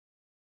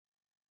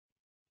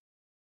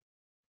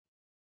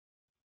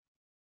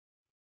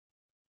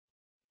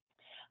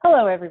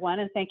Hello, everyone,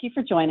 and thank you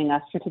for joining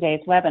us for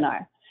today's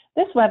webinar.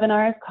 This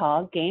webinar is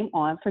called Game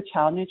On for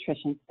Child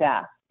Nutrition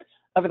Staff.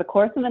 Over the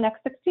course of the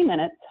next 60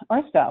 minutes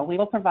or so, we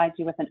will provide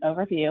you with an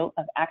overview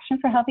of Action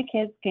for Healthy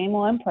Kids Game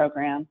On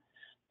program,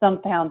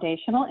 some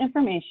foundational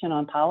information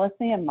on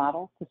policy and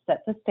models to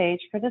set the stage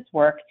for this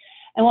work,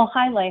 and we'll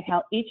highlight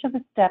how each of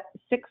the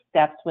 6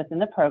 steps within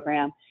the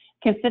program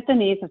can fit the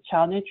needs of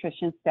child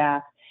nutrition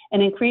staff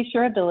and increase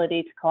your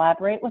ability to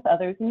collaborate with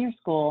others in your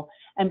school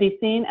and be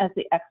seen as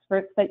the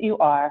experts that you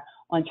are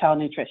on child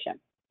nutrition.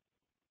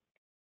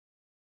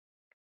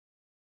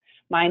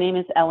 My name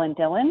is Ellen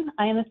Dillon.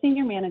 I am the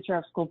Senior Manager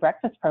of School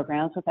Breakfast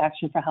Programs with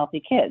Action for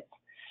Healthy Kids.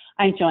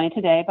 I'm joined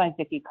today by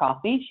Vicki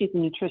Coffey. She's the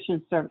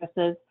Nutrition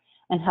Services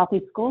and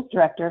Healthy Schools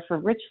Director for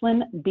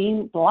Richland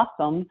Bean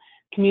Blossom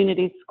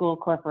Community School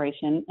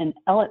Corporation in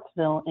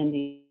Ellettsville,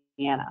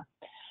 Indiana.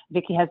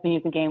 Vicki has been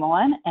using Game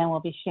On and will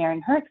be sharing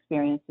her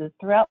experiences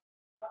throughout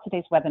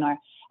today's webinar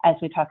as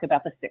we talk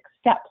about the 6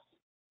 steps.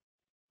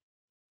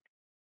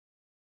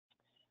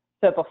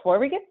 So before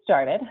we get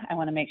started, I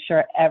want to make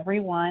sure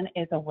everyone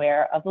is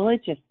aware of the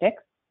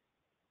logistics.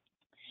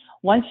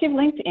 Once you've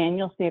linked in,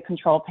 you'll see a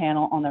control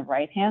panel on the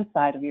right-hand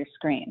side of your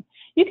screen.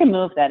 You can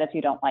move that if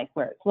you don't like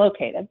where it's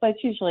located, but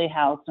it's usually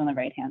housed on the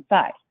right-hand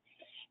side.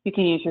 You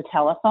can use your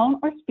telephone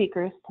or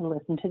speakers to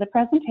listen to the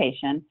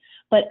presentation,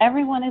 but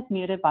everyone is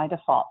muted by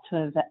default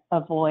to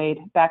avoid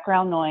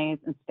background noise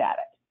and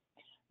static.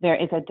 There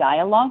is a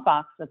dialog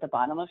box at the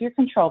bottom of your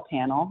control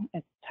panel.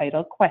 It's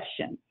titled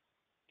Questions,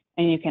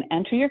 and you can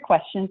enter your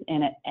questions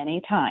in at any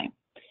time.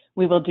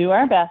 We will do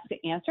our best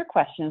to answer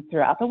questions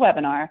throughout the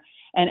webinar,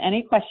 and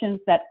any questions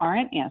that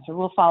aren't answered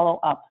will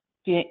follow up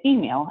via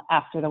email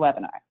after the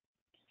webinar.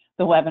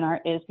 The webinar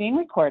is being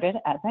recorded,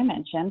 as I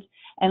mentioned,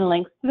 and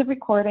links to the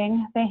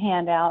recording, the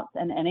handouts,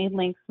 and any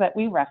links that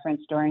we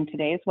reference during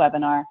today's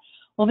webinar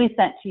will be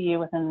sent to you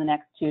within the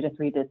next 2 to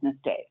 3 business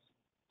days.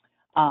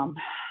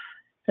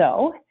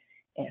 So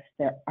if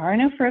there are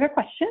no further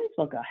questions,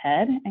 we'll go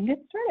ahead and get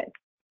started.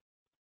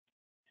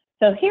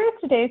 So here's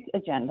today's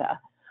agenda.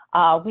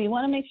 We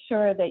want to make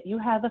sure that you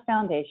have the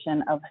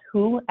foundation of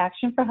who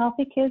Action for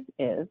Healthy Kids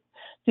is.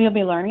 So you'll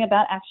be learning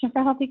about Action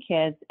for Healthy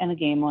Kids and the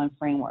Game On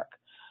framework.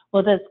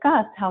 We'll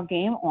discuss how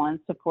Game On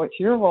supports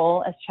your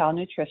role as child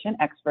nutrition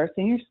experts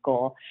in your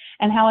school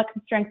and how it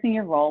can strengthen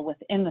your role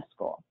within the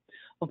school.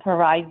 We'll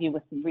provide you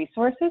with some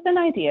resources and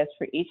ideas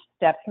for each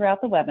step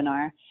throughout the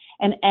webinar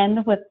and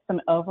end with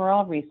some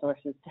overall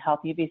resources to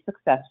help you be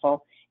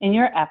successful in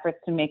your efforts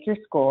to make your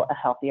school a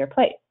healthier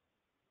place.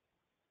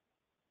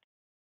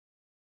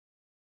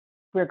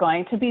 We're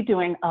going to be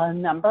doing a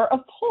number of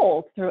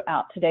polls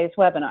throughout today's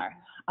webinar.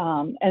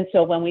 And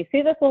so when we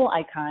see this little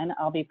icon,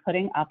 I'll be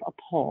putting up a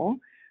poll.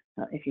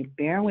 So if you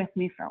bear with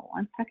me for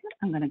 1 second,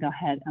 I'm going to go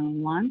ahead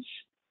and launch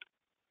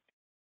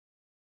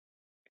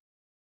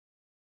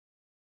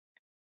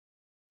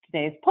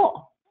today's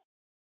poll.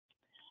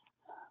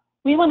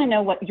 We want to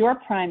know what your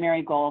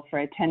primary goal for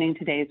attending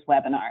today's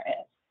webinar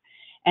is.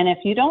 And if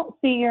you don't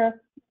see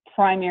your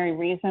primary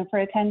reason for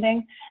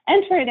attending,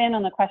 enter it in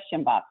on the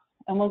question box,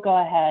 and we'll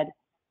go ahead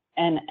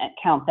and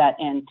count that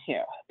in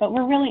too. But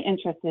we're really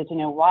interested to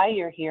know why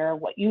you're here,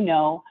 what you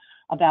know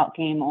about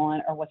Game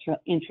On, or what you're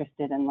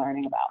interested in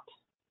learning about.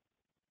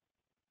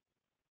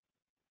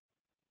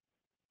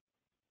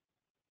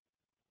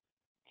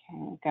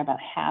 Okay, we've got about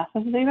half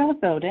of you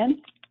have voted. A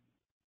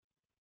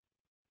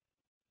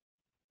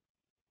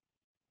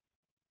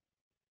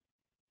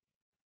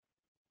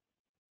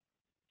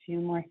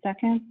few more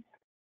seconds.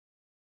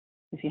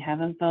 If you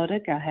haven't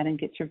voted, go ahead and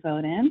get your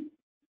vote in.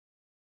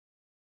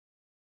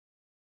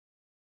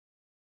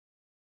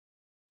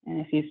 And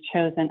if you've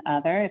chosen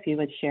other, if you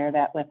would share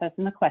that with us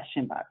in the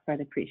question box,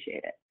 I'd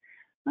appreciate it.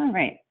 All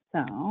right,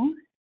 so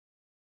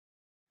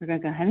we're going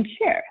to go ahead and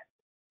share.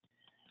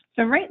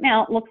 So right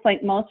now, it looks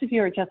like most of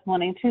you are just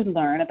wanting to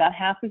learn. About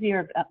half of you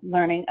are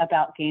learning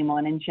about Game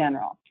On in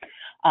general.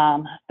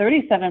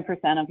 37%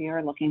 of you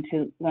are looking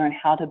to learn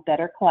how to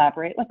better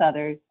collaborate with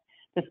others,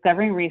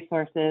 discovering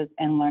resources,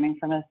 and learning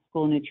from a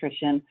school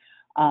nutrition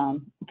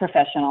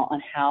professional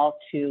on how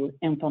to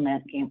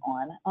implement Game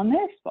On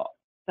their school.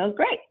 So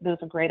great, those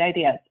are great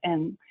ideas,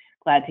 and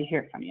glad to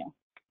hear from you.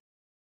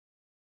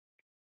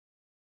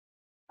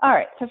 All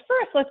right, so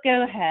first let's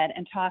go ahead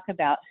and talk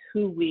about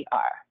who we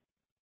are.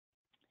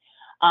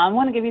 I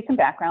want to give you some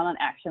background on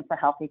Action for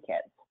Healthy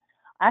Kids.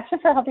 Action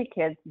for Healthy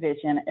Kids'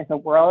 vision is a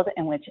world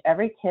in which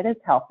every kid is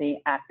healthy,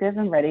 active,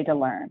 and ready to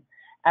learn.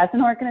 As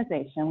an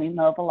organization, we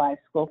mobilize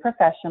school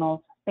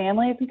professionals,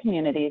 families, and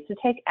communities to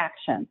take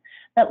action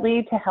that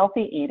lead to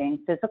healthy eating,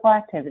 physical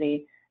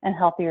activity, and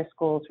healthier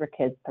schools where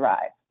kids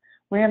thrive.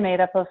 We are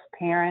made up of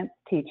parents,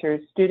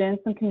 teachers,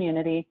 students, and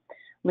community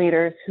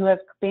leaders who have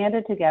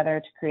banded together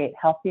to create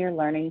healthier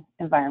learning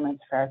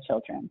environments for our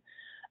children.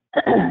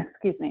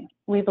 Excuse me.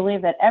 We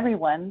believe that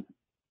everyone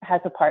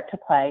has a part to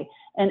play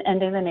in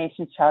ending the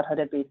nation's childhood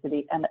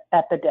obesity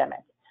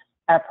epidemic.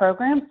 Our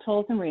programs,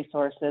 tools, and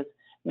resources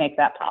make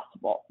that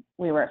possible.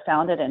 We were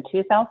founded in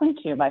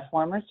 2002 by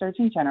former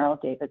Surgeon General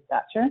David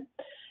Satcher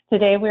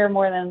Today, we are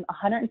more than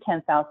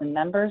 110,000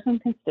 members and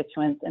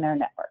constituents in our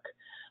network.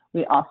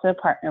 We also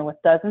partner with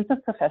dozens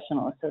of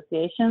professional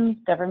associations,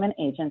 government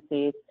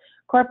agencies,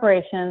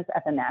 corporations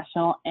at the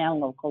national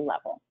and local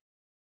level.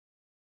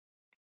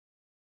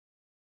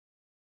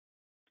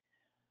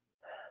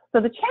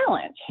 So the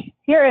challenge,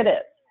 here it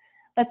is.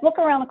 Let's look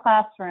around the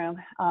classroom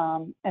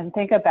and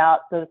think about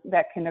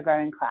that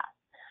kindergarten class.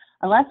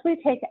 Unless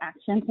we take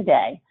action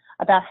today,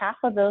 about half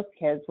of those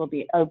kids will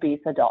be obese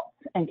adults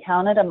and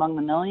counted among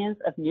the millions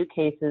of new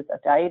cases of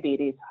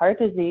diabetes, heart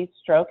disease,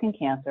 stroke, and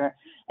cancer,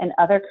 and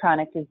other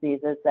chronic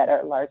diseases that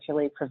are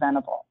largely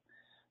preventable.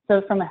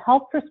 So from a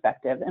health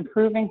perspective,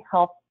 improving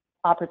health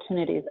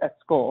opportunities at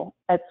schools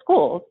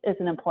is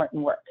an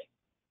important work.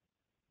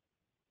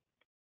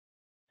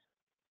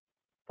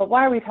 But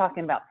why are we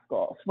talking about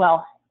schools?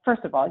 Well,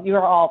 first of all, you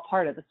are all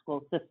part of the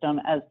school system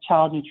as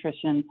child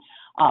nutrition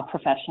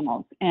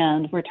professionals,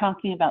 and we're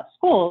talking about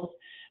schools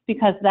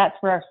because that's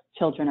where our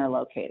children are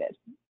located.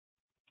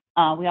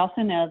 We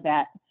also know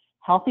that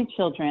healthy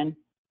children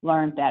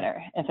learn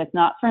better. If it's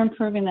not for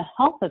improving the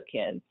health of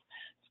kids,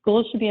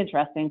 schools should be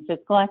addressing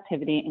physical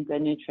activity and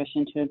good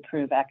nutrition to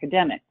improve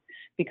academics,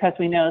 because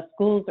we know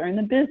schools are in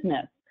the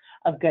business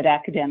of good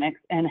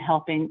academics and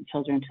helping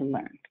children to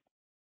learn.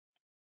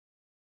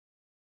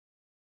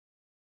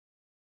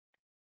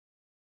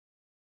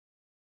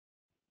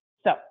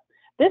 So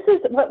this is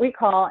what we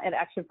call at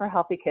Action for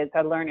Healthy Kids,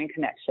 our learning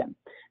connection.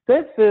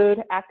 Good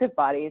food, active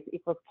bodies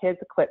equals kids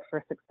equipped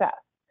for success.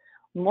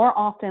 More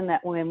often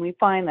that when we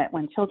find that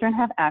when children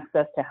have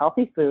access to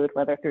healthy food,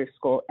 whether through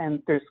school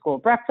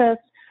breakfast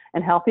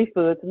and healthy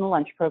foods in the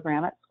lunch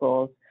program at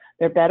schools,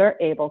 they're better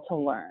able to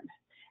learn.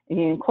 And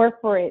you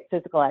incorporate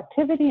physical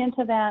activity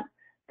into that,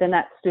 then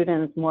that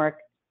student is more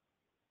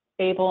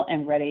able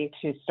and ready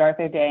to start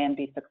their day and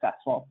be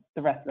successful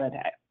the rest of the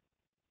day.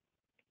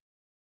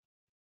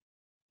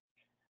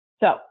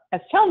 So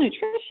as child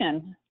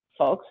nutrition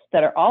folks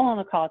that are all on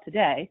the call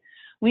today,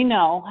 we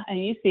know,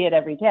 and you see it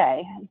every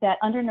day, that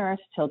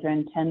undernourished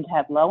children tend to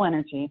have low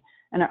energy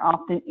and are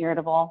often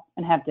irritable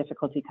and have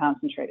difficulty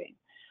concentrating.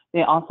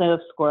 They also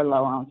score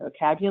low on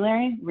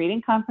vocabulary,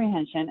 reading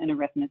comprehension, and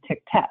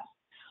arithmetic tests.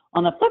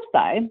 On the flip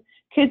side,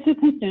 kids who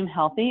consume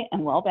healthy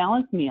and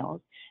well-balanced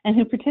meals and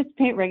who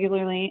participate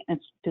regularly in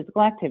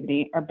physical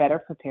activity are better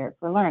prepared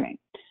for learning.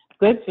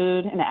 Good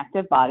food and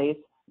active bodies,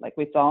 like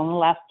we saw on the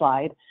last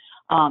slide,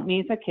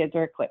 means that kids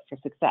are equipped for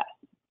success.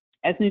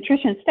 As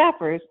nutrition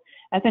staffers,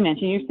 as I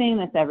mentioned, you're seeing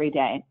this every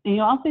day. And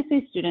you also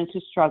see students who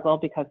struggle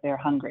because they're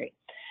hungry,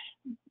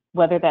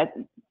 whether that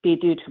be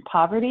due to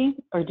poverty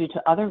or due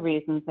to other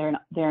reasons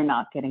they're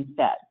not getting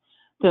fed.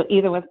 So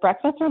either with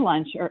breakfast or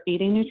lunch or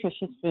eating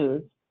nutritious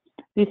foods,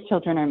 these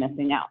children are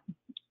missing out.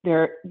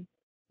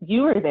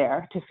 You are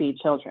there to feed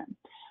children.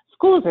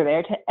 Schools are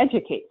there to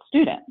educate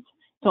students.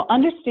 So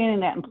understanding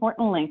that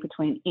important link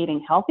between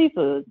eating healthy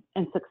foods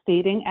and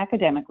succeeding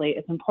academically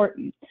is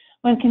important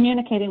when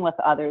communicating with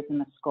others in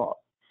the school.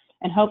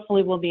 And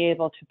hopefully we'll be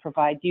able to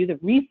provide you the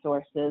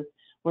resources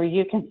where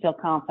you can feel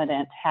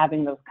confident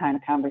having those kind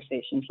of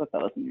conversations with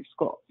those in your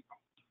schools.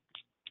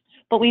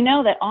 But we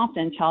know that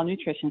often child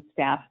nutrition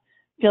staff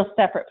feel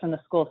separate from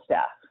the school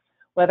staff,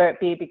 whether it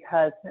be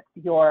because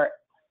your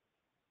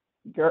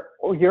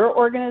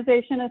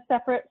organization is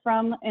separate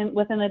from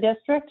within the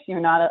district. You're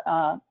not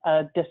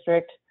a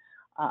district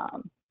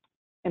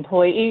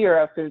employee, you're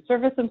a food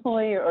service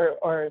employee,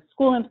 or a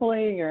school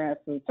employee, you're a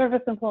food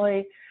service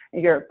employee.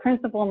 Your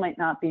principal might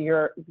not be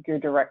your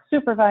direct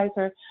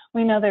supervisor.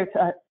 We know there's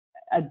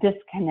a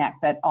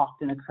disconnect that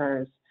often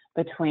occurs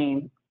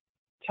between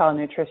child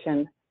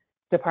nutrition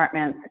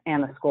departments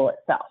and the school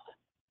itself.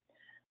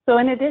 So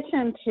in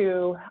addition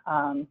to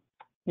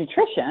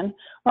nutrition,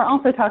 we're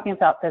also talking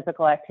about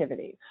physical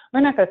activity. We're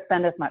not going to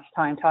spend as much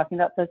time talking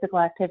about physical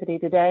activity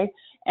today.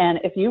 And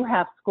if you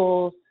have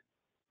schools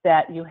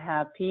that you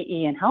have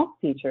PE and health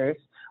teachers,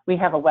 we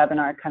have a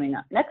webinar coming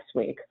up next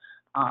week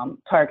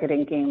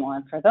targeting Game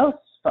 1 for those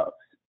folks.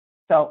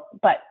 So,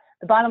 but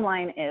the bottom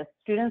line is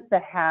students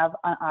that have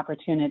an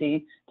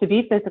opportunity to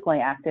be physically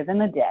active in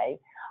the day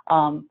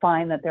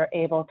find that they're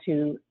able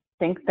to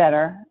think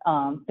better,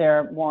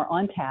 they're more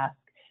on task,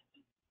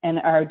 and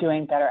are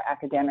doing better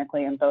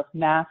academically in both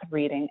math,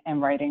 reading,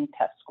 and writing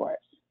test scores.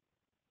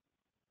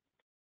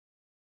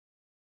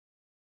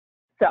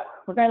 So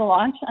we're going to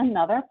launch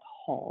another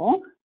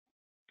poll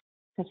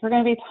because we're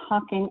going to be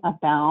talking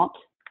about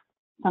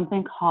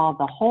something called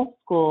the whole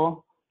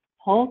school,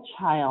 whole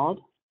child,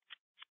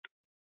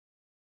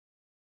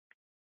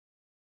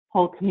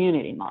 whole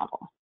community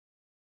model.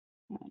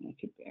 If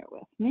you bear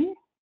with me.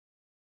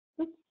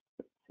 Oops,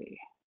 let's see.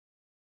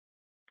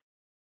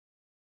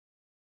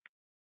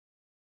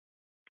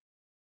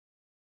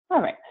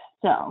 All right,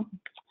 so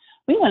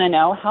we want to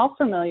know how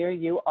familiar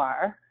you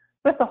are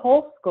with the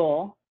whole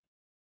school,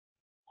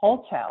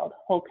 whole child,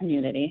 whole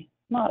community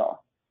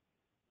model.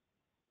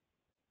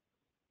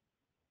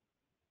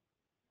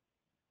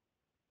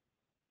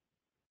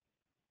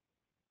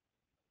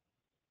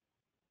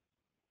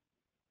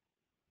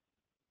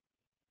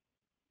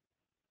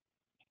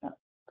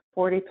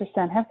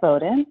 40% have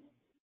voted.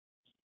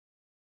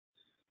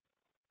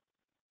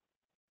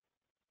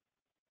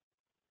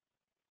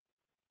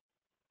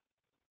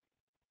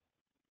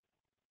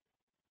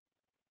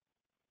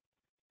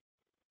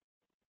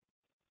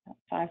 About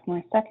 5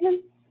 more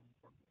seconds.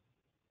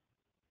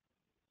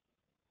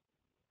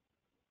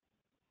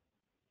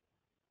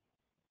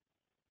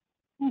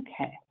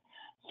 Okay,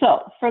 so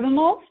for the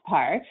most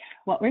part,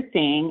 what we're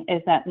seeing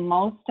is that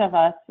most of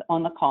us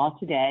on the call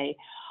today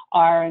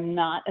are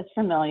not as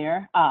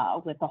familiar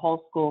with the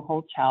whole school,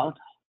 whole child,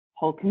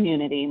 whole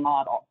community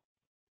model.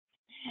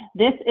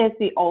 This is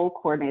the old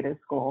coordinated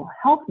school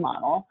health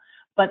model,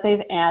 but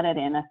they've added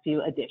in a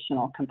few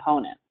additional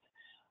components.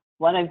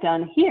 What I've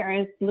done here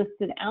is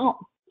listed out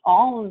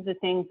all of the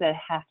things that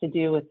have to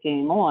do with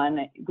Game On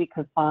that we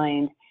could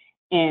find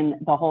in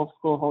the whole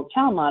school, whole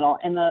child model,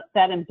 and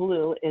that in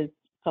blue is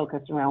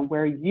focused around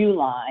where you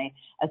lie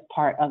as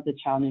part of the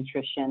child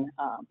nutrition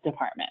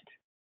department.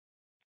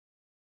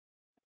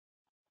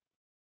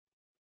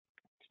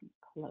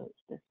 Close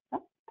this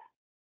up.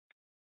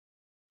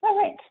 All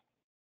right.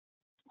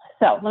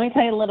 So let me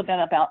tell you a little bit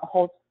about the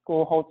whole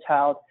school, whole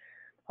child,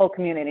 whole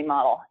community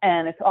model,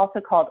 and it's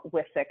also called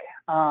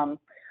WSIC.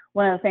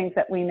 One of the things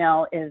that we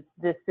know is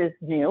this is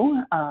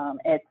new.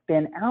 It's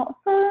been out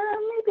for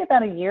maybe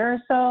about a year or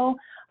so,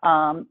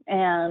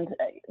 and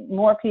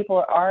more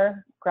people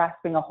are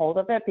grasping a hold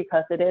of it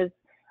because it is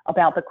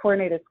about the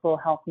coordinated school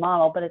health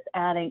model, but it's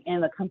adding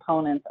in the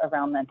components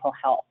around mental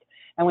health.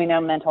 And we know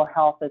mental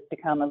health has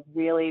become a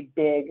really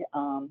big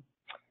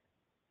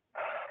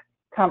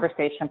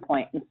conversation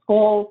point in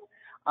schools,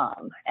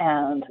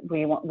 and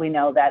we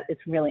know that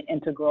it's really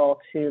integral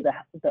to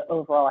the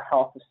overall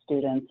health of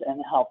students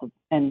and health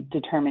and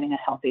determining a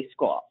healthy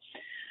school.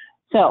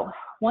 So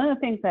one of the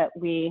things that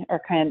we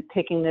are kind of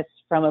taking this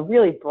from a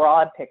really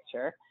broad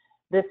picture,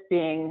 this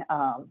being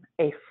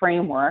a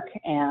framework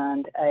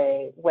and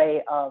a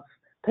way of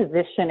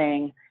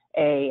positioning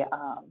a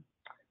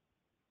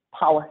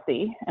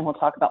policy, and we'll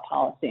talk about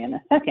policy in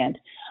a second,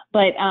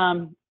 but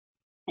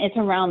it's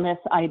around this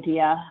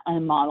idea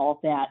and model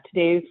that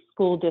today's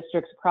school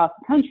districts across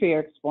the country are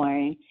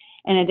exploring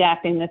and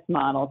adapting this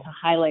model to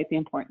highlight the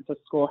importance of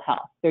school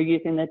health. They're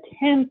using the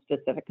 10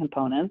 specific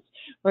components,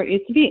 where it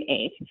used to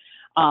be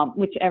 8,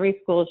 which every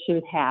school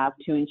should have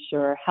to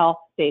ensure health,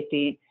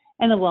 safety,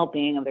 and the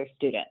well-being of their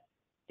students,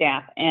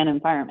 staff, and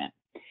environment.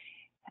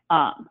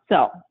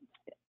 So,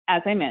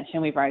 as I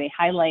mentioned, we've already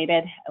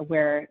highlighted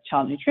where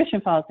child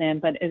nutrition falls in,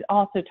 but it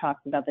also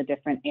talks about the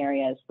different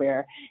areas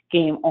where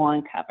Game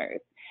On covers.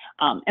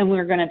 And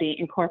we're going to be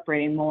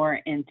incorporating more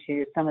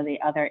into some of the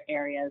other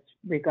areas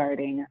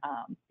regarding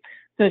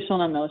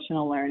social and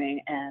emotional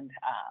learning and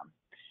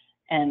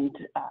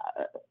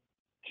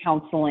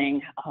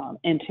counseling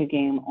into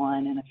Game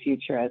On in the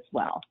future as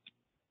well.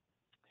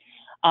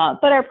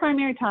 But our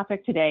primary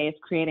topic today is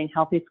creating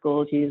healthy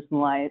schools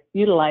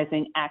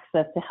utilizing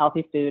access to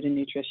healthy food and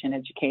nutrition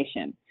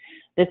education.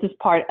 This is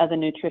part of the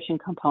nutrition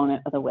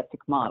component of the WSIC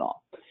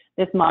model.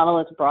 This model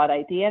is a broad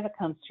idea that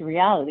comes to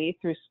reality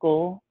through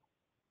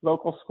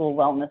local school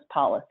wellness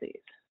policies.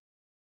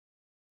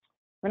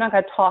 We're not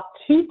going to talk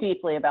too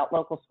deeply about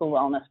local school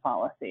wellness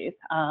policies,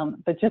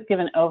 but just give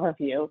an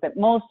overview that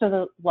most of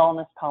the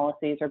wellness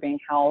policies are being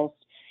housed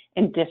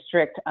in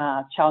district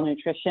child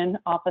nutrition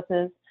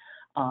offices.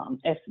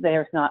 If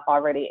there's not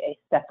already a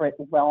separate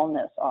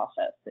wellness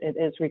office, it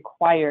is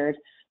required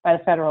by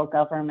the federal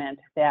government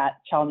that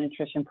child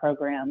nutrition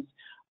programs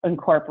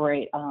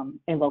incorporate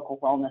a local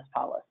wellness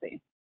policy.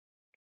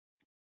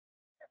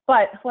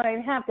 But what I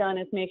have done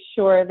is make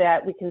sure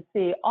that we can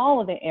see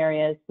all of the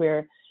areas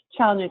where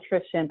child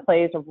nutrition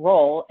plays a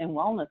role in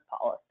wellness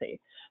policy.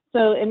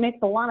 So it makes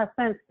a lot of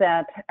sense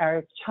that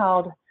our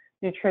child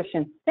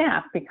nutrition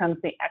staff becomes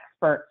the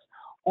experts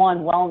on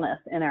wellness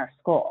in our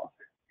schools.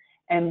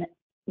 And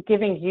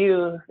giving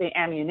you the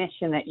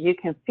ammunition that you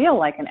can feel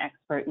like an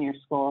expert in your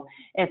school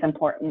is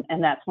important,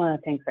 and that's one of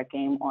the things that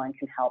Game On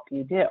can help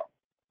you do.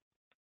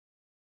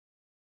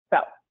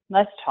 So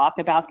let's talk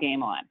about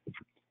Game On.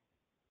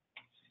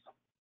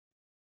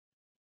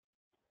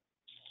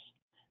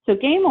 So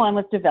Game On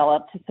was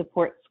developed to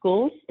support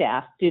schools,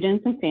 staff,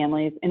 students, and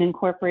families in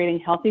incorporating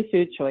healthy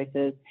food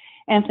choices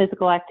and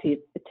physical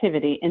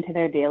activity into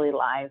their daily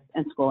lives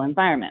and school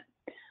environment,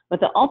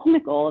 with the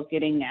ultimate goal of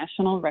getting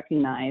national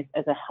recognized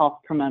as a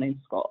health-promoting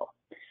school.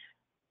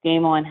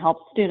 Game On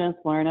helps students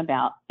learn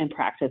about and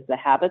practice the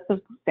habits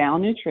of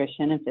sound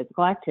nutrition and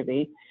physical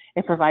activity.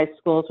 It provides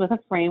schools with a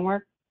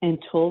framework and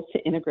tools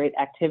to integrate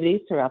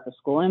activities throughout the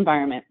school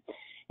environment.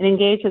 It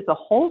engages the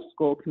whole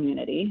school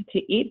community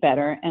to eat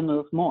better and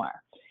move more,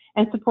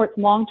 and supports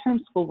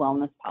long-term school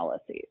wellness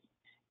policies.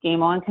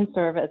 Game On can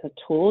serve as a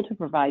tool to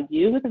provide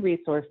you with the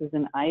resources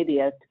and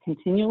ideas to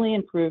continually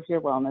improve your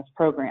wellness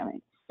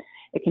programming.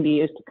 It can be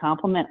used to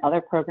complement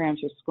other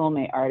programs your school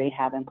may already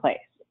have in place.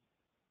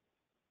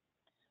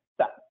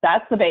 So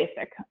that's the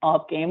basic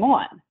of Game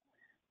On.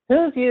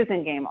 Who's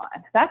using Game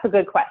On? That's a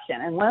good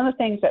question. And one of the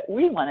things that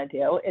we want to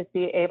do is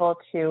be able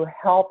to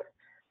help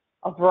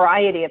a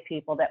variety of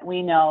people that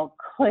we know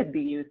could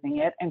be using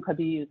it and could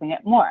be using it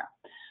more.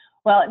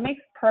 Well, it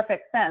makes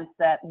perfect sense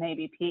that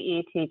maybe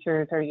PE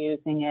teachers are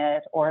using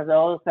it, or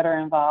those that are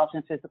involved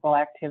in physical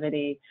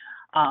activity.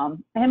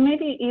 And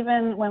maybe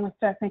even when we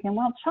start thinking,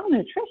 well, child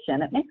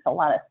nutrition, it makes a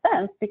lot of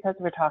sense because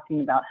we're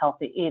talking about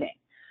healthy eating.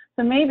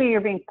 So maybe you're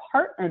being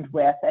partnered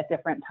with at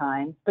different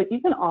times, but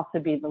you can also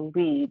be the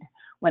lead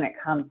when it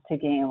comes to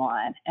Game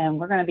On. And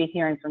we're going to be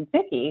hearing from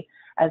Vicki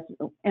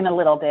in a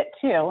little bit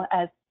too,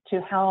 as to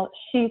how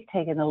she's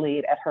taken the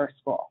lead at her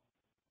school.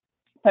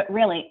 But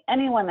really,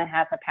 anyone that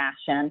has a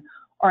passion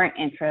or an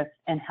interest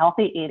in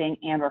healthy eating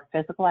and or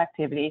physical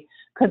activity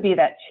could be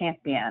that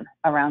champion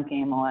around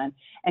Game On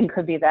and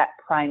could be that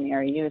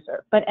primary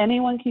user. But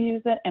anyone can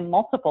use it, and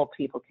multiple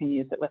people can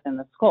use it within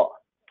the school.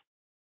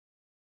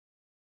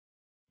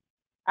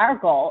 Our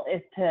goal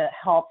is to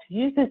help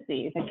use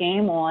these. A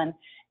Game On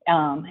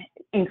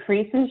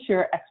increases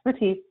your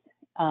expertise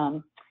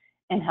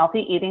in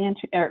healthy eating,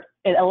 or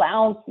it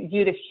allows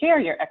you to share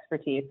your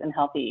expertise in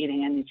healthy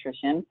eating and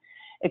nutrition.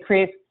 It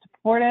creates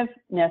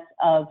supportiveness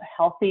of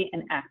healthy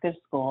and active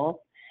schools.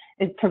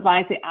 It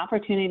provides the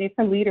opportunity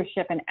for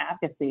leadership and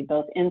advocacy,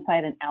 both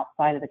inside and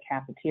outside of the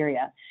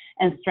cafeteria,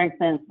 and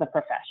strengthens the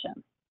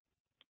profession.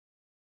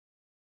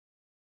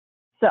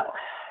 So,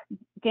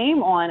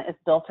 Game On is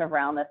built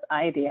around this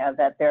idea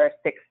that there are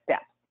 6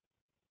 steps.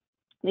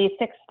 These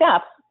 6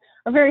 steps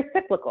are very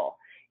cyclical.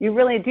 You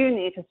really do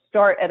need to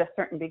start at a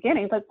certain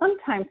beginning, but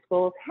sometimes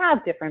schools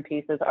have different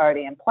pieces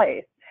already in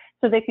place,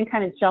 so they can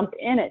kind of jump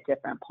in at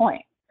different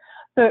points.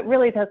 So it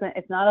really doesn't,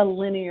 it's not a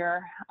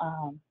linear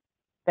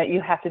that you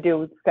have to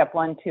do step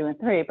 1, 2, and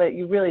 3, but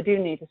you really do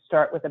need to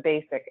start with a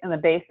basic. And the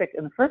basic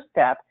in the first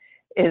step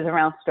is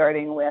around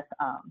starting with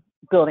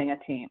building a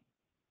team.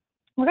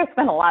 We're going to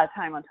spend a lot of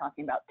time on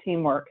talking about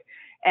teamwork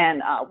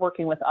and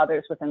working with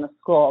others within the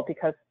school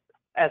because,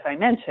 as I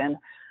mentioned,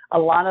 a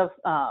lot of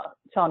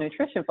child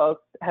nutrition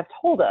folks have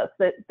told us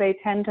that they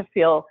tend to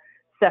feel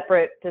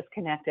separate,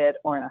 disconnected,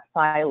 or in a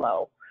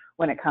silo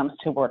when it comes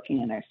to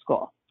working in their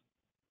school.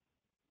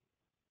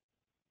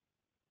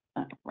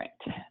 All right.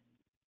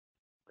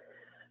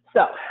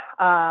 So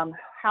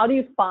how do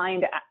you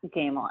find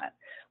Game On?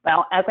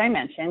 Well, as I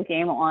mentioned,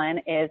 Game On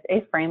is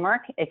a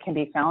framework. It can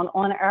be found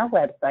on our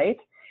website.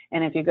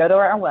 And if you go to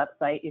our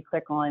website, you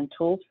click on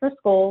Tools for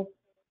Schools.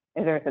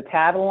 There's a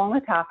tab along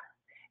the top,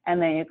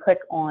 and then you click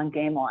on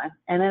Game On.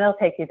 And then it'll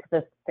take you to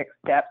the 6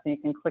 steps, and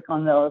you can click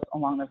on those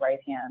along the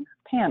right-hand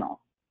panel.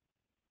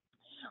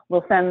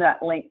 We'll send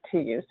that link to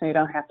you, so you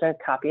don't have to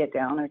copy it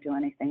down or do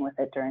anything with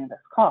it during this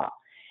call.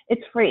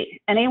 It's free.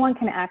 Anyone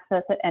can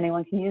access it.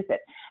 Anyone can use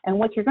it. And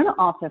what you're going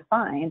to also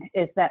find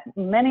is that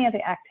many of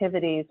the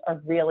activities are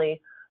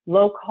really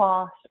low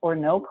cost or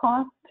no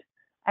cost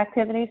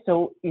activities.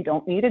 So you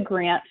don't need a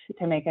grant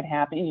to make it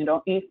happen. You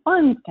don't need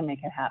funds to make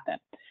it happen.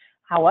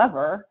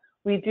 However,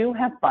 we do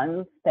have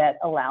funds that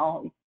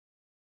allow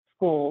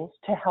schools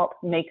to help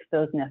make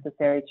those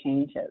necessary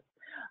changes.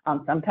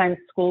 Sometimes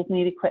schools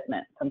need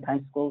equipment.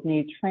 Sometimes schools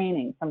need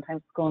training.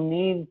 Sometimes schools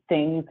need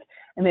things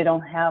and they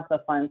don't have the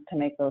funds to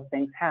make those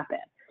things happen.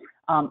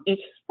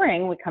 Each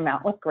spring we come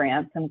out with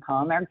grants and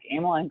call them our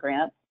Game On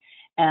grants,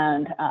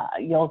 and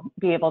you'll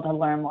be able to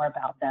learn more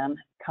about them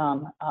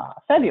come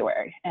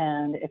February.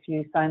 And if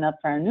you sign up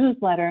for our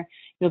newsletter,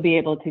 you'll be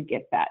able to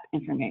get that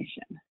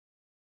information.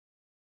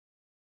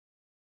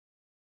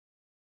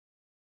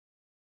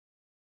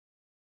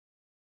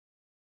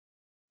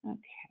 Okay.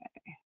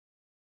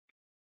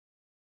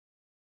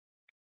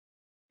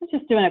 I'm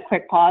just doing a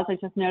quick pause. I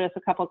just noticed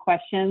a couple of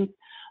questions.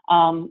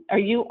 Are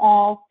you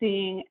all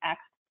seeing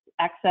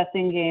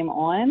accessing Game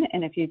On?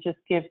 And if you just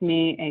give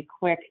me a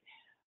quick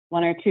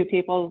 1 or 2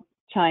 people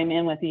chime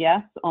in with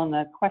yes on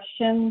the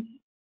questions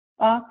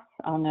box,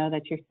 I'll know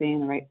that you're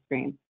seeing the right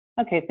screen.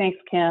 Okay, thanks,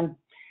 Kim.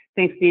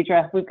 Thanks,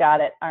 Deidre. We've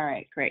got it. All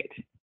right, great.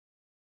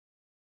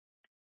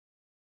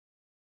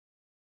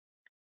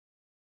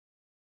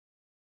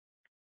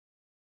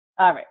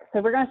 All right, so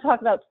we're going to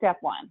talk about step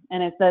 1,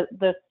 and it's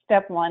the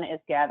step 1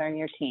 is gathering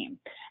your team.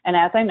 And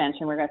as I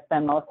mentioned, we're going to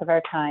spend most of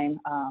our time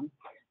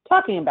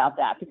talking about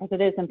that because it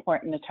is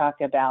important to talk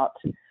about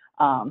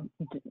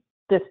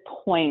this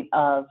point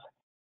of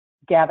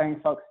gathering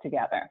folks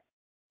together.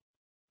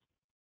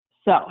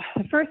 So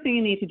the first thing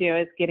you need to do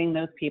is getting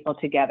those people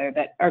together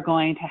that are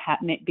going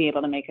to be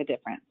able to make a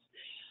difference.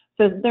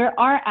 So there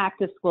are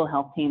active school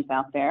health teams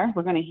out there.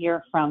 We're going to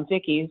hear from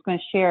Vicki, who's going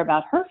to share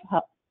about her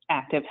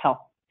active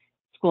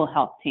school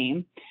health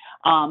team.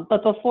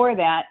 But before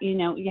that,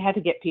 you had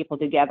to get people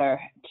together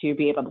to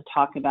be able to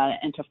talk about it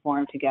and to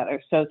form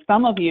together. So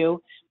some of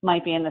you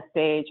might be in the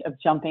stage of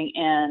jumping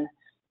in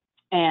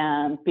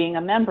and being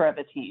a member of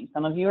a team.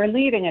 Some of you are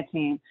leading a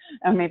team,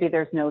 or maybe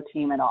there's no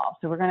team at all.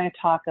 So we're going to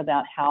talk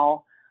about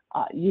how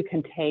you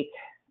can take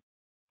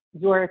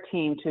your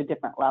team to a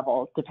different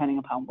level depending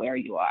upon where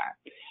you are.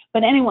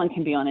 But anyone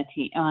can be on a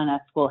team, on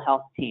a school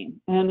health team,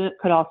 and it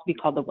could also be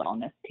called the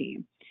wellness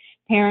team.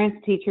 Parents,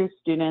 teachers,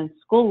 students,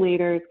 school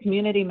leaders,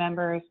 community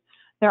members,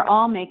 they're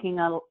all making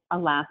a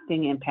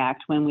lasting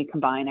impact when we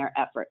combine our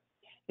efforts.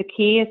 The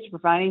key is to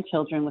providing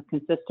children with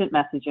consistent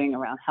messaging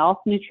around health,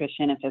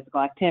 nutrition, and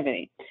physical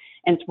activity.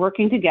 And it's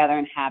working together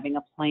and having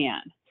a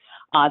plan.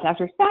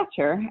 Dr.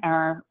 Thatcher,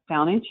 our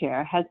founding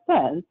chair, has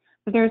said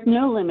that there's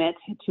no limit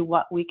to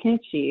what we can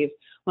achieve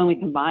when we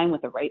combine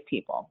with the right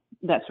people.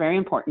 That's very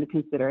important to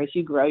consider as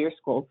you grow your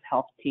school's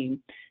health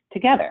team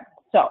together.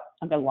 So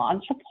I'm going to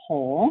launch a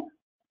poll,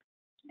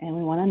 and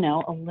we want to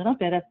know a little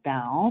bit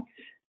about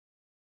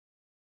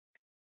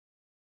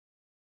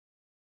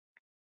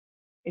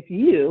if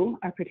you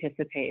are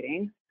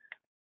participating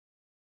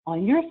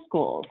on your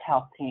school's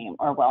health team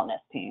or wellness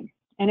team.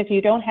 And if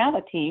you don't have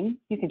a team,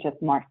 you can just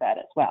mark that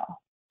as well.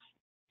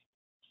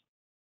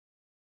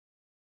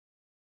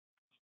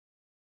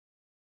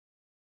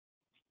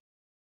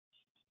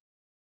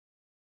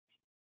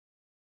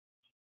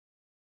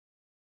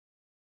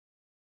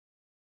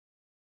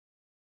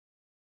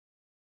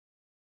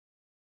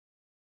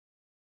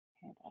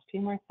 Okay, a few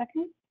more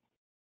seconds.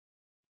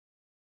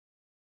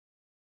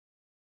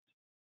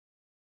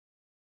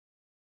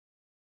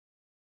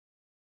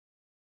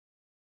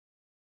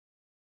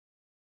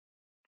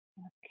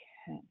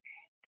 Okay.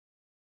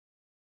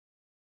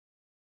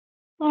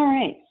 All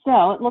right,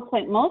 so it looks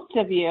like most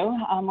of you,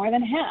 more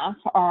than half,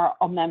 are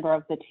a member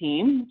of the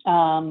team.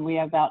 We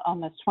have about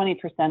almost 20%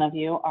 of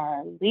you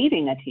are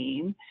leading a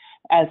team,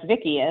 as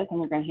Vicki is, and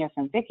we're going to hear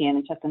from Vicki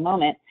in just a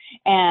moment.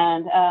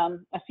 And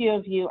a few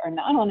of you are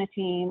not on a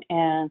team,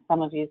 and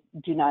some of you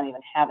do not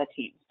even have a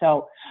team.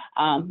 So,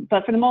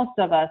 but for the most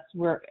of us,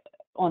 we're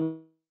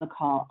on the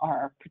call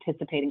are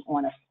participating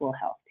on a school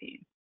health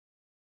team.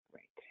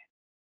 Great.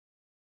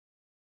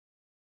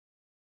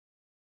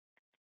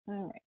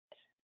 All right.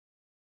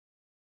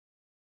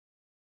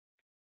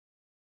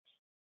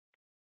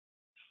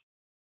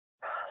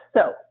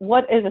 So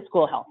what is a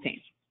school health team?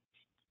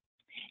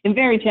 In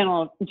very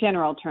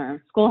general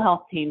terms, school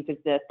health teams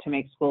exist to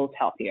make schools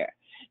healthier.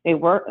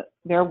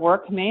 Their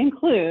work may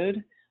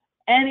include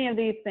any of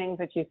these things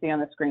that you see on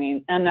the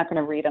screen. I'm not going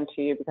to read them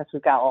to you because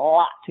we've got a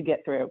lot to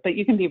get through, but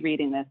you can be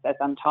reading this as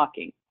I'm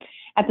talking.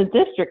 At the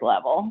district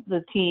level,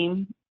 the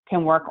team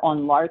can work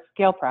on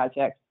large-scale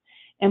projects,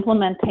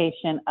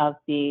 implementation of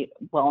the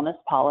wellness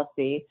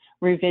policy,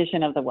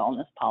 revision of the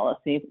wellness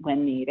policy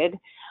when needed.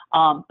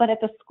 But at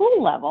the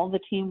school level, the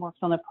team works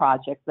on the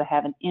projects that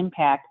have an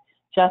impact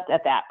just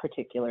at that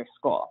particular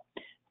school.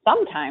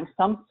 Sometimes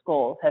some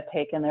schools have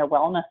taken their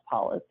wellness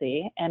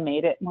policy and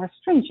made it more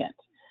stringent.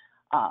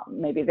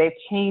 Maybe they've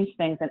changed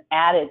things and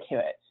added to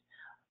it.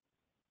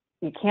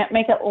 You can't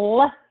make it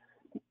less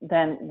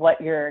than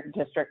what your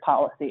district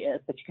policy is,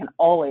 but you can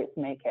always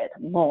make it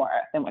more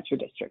than what your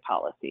district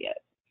policy is.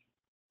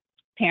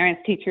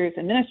 Parents, teachers,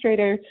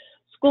 administrators,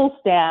 school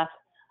staff,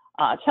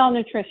 child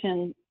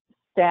nutrition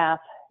staff,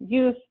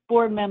 youth,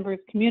 board members,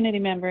 community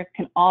members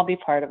can all be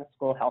part of a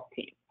school health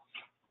team.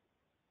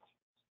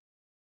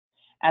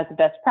 As a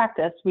best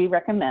practice, we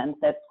recommend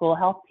that school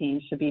health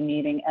teams should be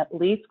meeting at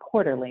least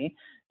quarterly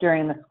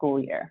during the school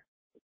year.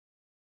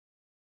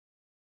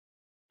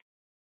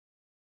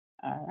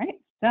 All right,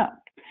 so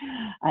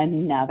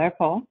another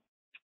poll.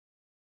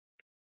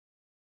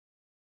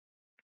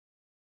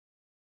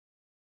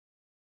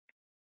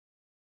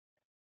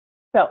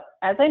 So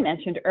as I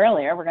mentioned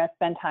earlier, we're going to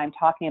spend time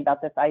talking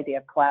about this idea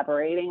of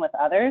collaborating with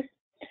others.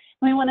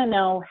 We want to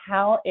know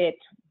how it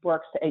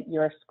works at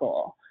your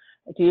school.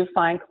 Do you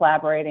find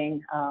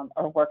collaborating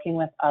or working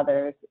with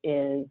others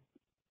is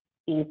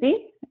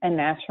easy and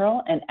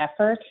natural, an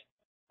effort,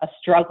 a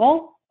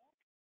struggle,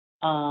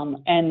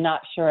 and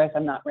not sure as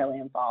I'm not really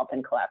involved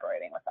in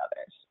collaborating with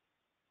others?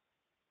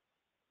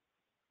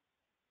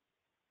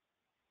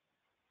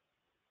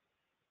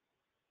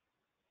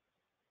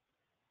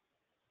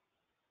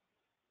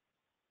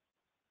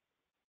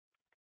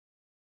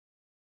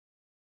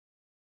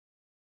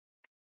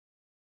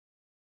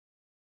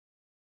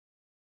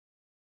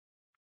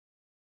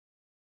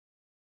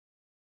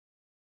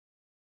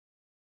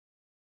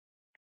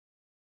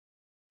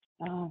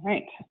 All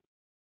right.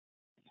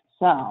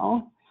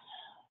 So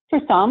for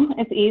some,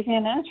 it's easy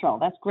and natural.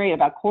 That's great.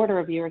 About a quarter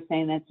of you are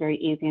saying that's very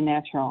easy and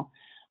natural.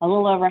 A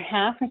little over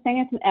half are saying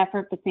it's an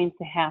effort, but seems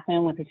to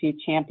happen with a few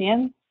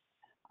champions.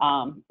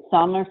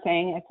 Some are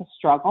saying it's a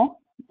struggle,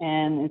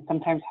 and it's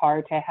sometimes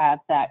hard to have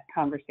that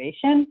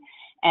conversation.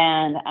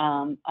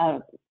 And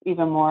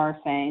even more are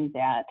saying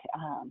that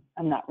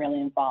I'm not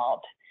really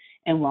involved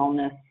in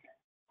wellness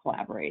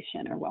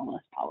collaboration or wellness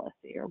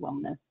policy or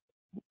wellness,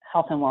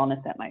 health and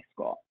wellness at my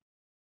school.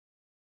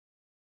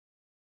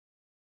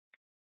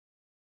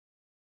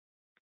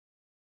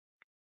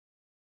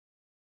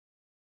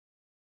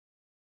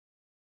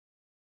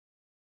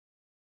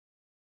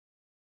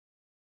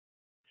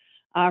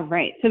 All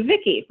right, so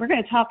Vicki, we're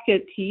going to talk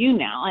to you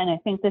now, and I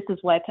think this is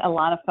what a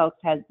lot of folks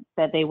had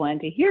said they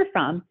wanted to hear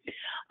from.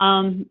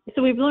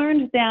 So we've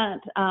learned that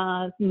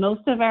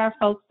most of our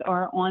folks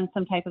are on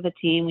some type of a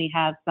team. We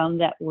have some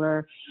that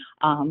were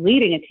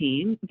leading a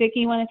team. Vicki,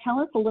 you want to tell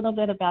us a little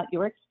bit about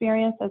your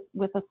experience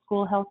with a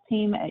school health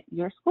team at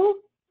your school?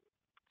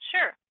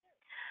 Sure.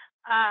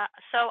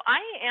 So I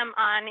am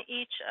on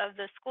each of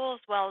the school's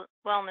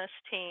wellness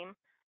team.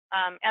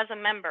 as a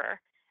member,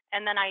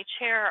 and then I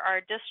chair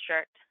our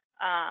district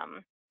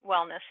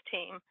wellness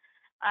team.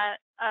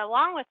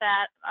 Along with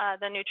that,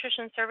 the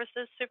nutrition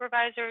services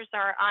supervisors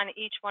are on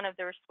each one of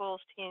their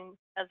schools' teams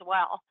as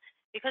well,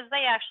 because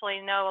they actually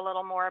know a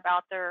little more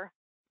about their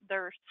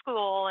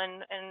school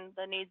and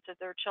the needs of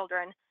their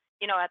children,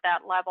 at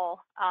that level,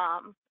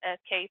 at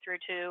K through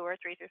 2 or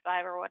 3 through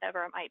 5 or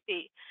whatever it might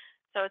be.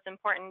 So it's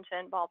important to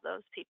involve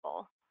those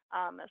people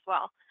as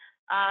well.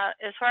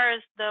 As far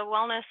as the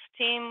wellness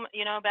team,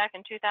 back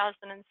in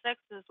 2006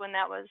 is when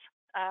that was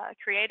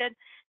created.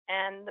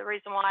 And the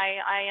reason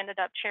why I ended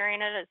up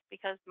chairing it is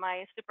because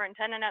my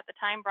superintendent at the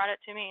time brought it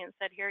to me and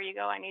said, here you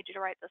go, I need you to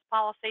write this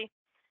policy.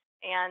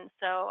 And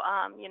so,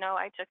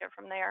 I took it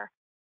from there.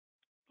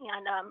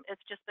 And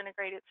it's just been a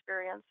great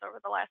experience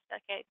over the last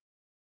decade.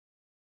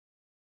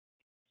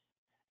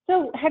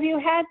 So have you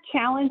had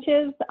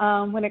challenges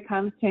when it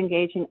comes to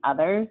engaging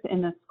others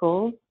in the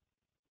schools?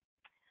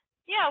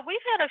 Yeah,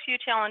 we've had a few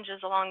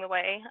challenges along the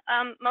way,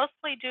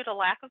 mostly due to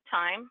lack of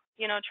time.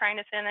 Trying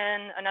to fit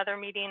in another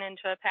meeting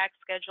into a packed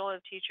schedule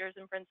of teachers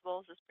and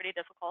principals is pretty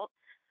difficult.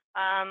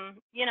 And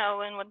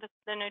with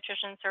the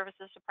nutrition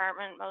services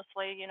department,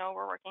 mostly,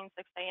 we're working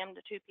 6 a.m.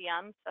 to 2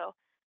 p.m. So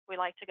we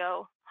like to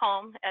go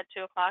home at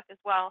 2 o'clock as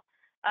well.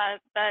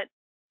 But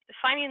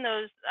finding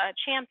those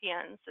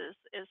champions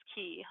is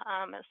key,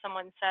 as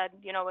someone said,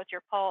 with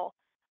your poll,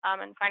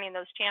 and finding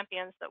those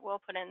champions that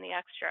will put in the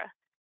extra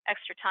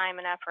time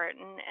and effort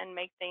and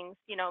make things,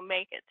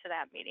 make it to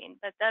that meeting.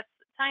 But that's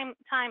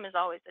time is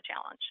always a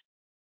challenge.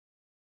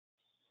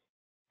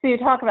 So you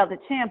talk about the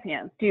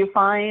champions. Do you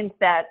find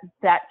that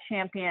that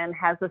champion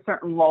has a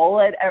certain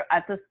role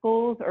at the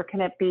schools, or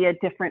can it be a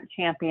different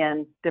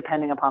champion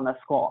depending upon the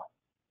school?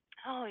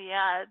 Oh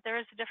yeah,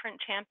 there's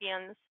different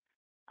champions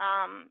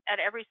at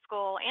every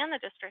school and the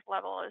district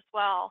level as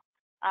well.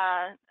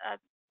 A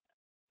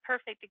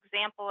perfect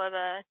example of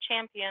a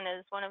champion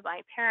is one of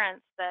my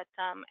parents that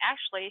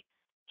actually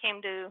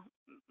came to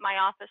my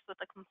office with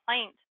a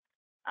complaint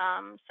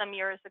some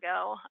years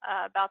ago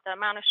about the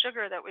amount of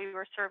sugar that we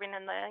were serving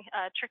in the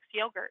Trix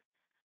yogurt.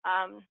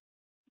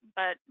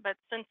 But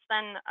since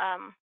then,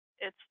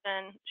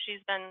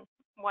 she's been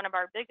one of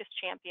our biggest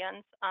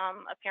champions,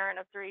 a parent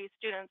of 3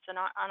 students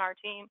on our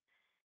team,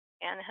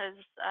 and has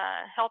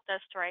helped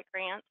us to write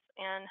grants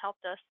and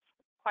helped us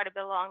quite a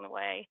bit along the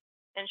way.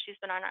 And she's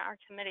been on our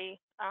committee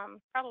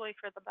probably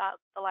for about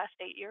the last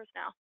 8 years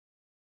now.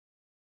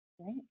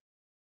 Great.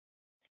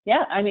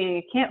 Yeah, I mean,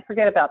 you can't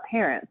forget about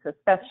parents,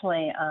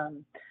 especially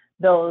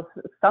those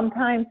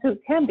sometimes who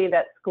can be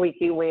that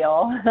squeaky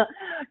wheel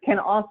can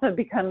also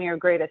become your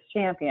greatest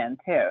champion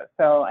too.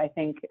 So I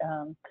think,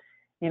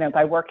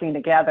 by working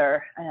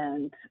together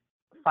and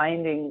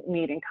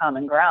meeting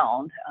common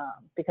ground,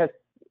 because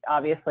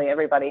obviously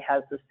everybody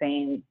has the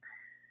same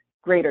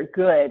greater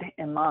good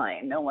in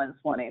mind. No one's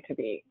wanting to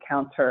be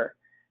counter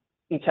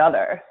each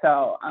other.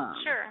 So,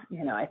 sure.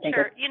 I think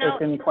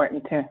it's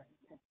important to,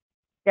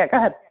 yeah, go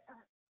ahead.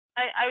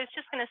 I was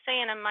just going to say,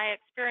 and in my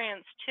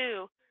experience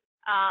too,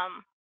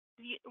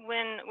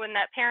 when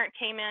that parent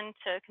came in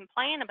to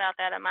complain about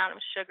that amount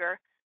of sugar,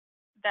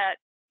 that,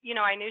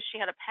 I knew she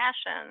had a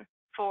passion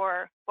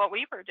for what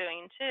we were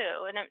doing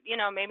too. And it,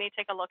 made me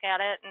take a look at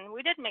it, and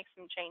we did make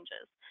some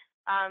changes.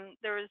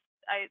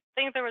 I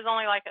think there was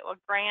only like a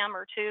gram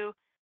or 2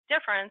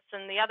 difference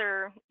in the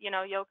other,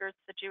 yogurts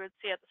that you would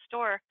see at the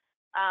store.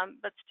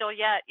 But still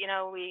yet,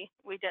 we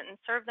didn't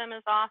serve them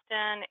as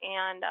often,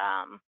 and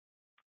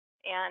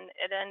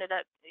it ended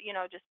up,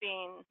 just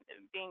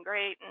being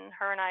great. And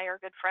her and I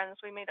are good friends.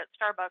 We meet at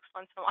Starbucks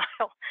once in a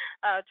while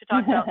to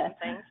talk about some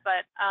things.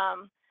 But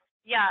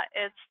yeah,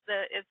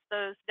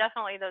 it's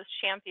definitely those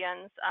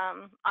champions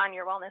on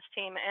your wellness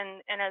team.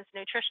 And as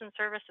nutrition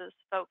services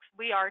folks,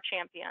 we are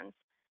champions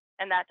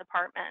in that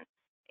department.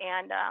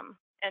 And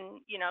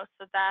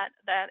so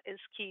that is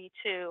key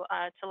too,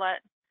 to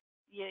let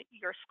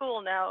your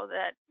school know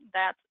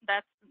that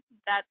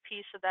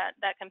piece of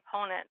that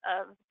component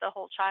of the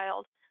whole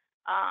child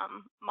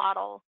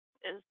model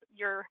is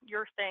your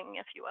thing,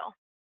 if you will.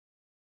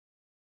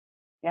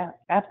 Yeah,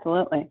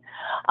 absolutely.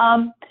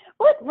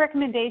 What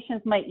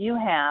recommendations might you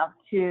have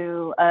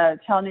to a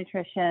child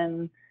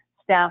nutrition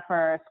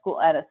staffer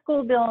at a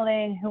school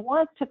building who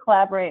wants to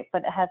collaborate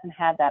but hasn't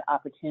had that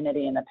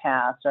opportunity in the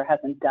past or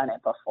hasn't done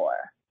it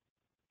before?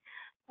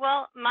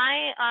 Well,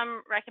 my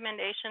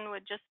recommendation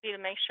would just be to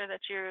make sure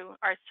that you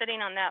are sitting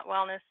on that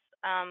wellness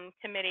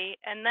committee,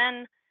 and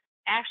then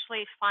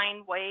actually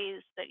find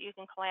ways that you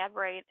can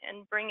collaborate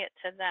and bring it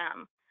to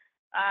them.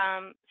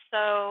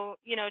 So,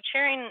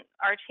 chairing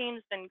our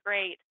team's been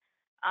great,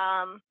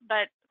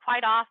 but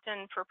quite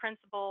often for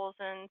principals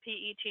and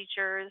PE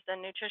teachers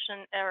and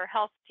nutrition or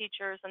health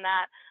teachers and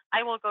that,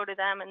 I will go to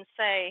them and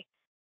say,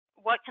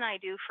 what can I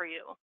do for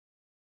you?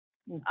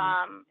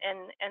 Mm-hmm.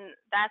 And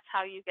that's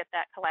how you get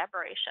that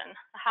collaboration.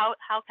 How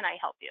can I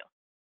help you?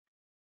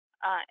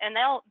 And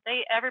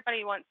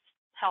everybody wants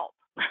help.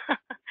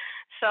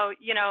 So,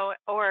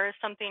 or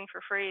something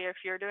for free if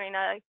you're doing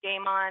a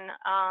game on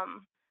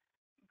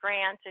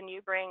grant and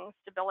you bring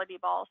stability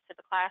balls to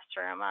the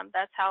classroom.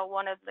 That's how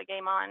one of the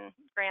Game On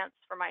grants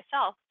for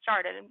myself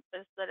started,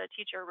 is that a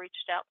teacher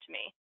reached out to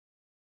me.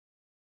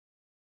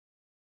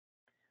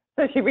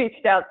 So she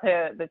reached out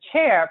to the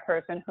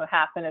chairperson, who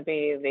happened to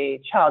be the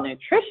child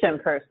nutrition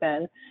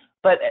person,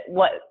 but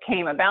what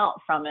came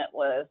about from it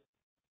was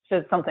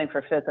just something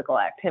for physical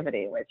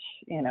activity, which,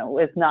 you know,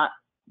 is not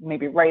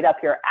maybe right up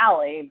your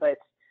alley, but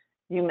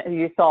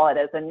you saw it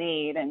as a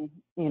need and,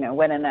 you know,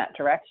 went in that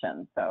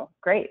direction. So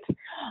great.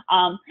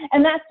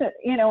 And that's,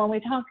 you know, when we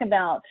talk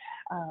about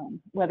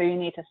whether you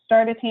need to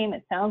start a team,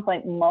 it sounds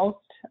like most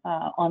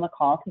on the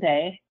call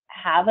today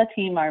have a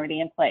team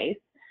already in place.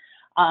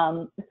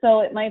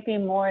 So it might be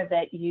more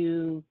that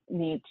you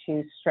need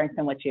to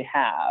strengthen what you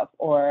have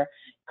or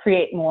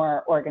create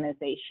more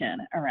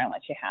organization around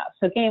what you have.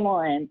 So Game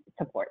On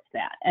supports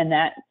that. And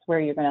that's where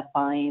you're going to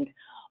find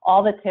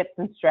all the tips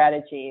and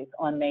strategies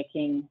on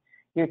making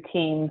your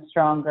team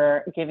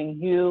stronger, giving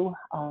you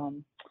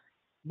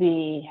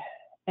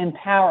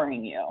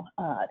empowering you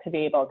to be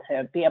able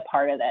to be a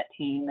part of that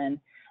team and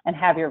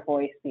have your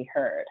voice be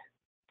heard,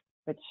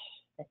 which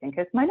I think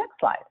is my next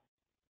slide.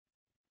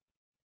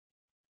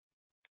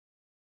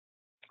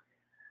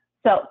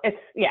 So it's,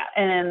 yeah,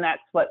 and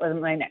that's what was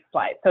my next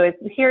slide. So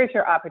here's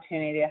your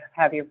opportunity to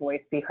have your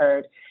voice be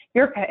heard.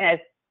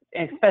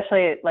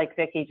 Especially like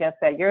Vicki just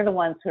said, you're the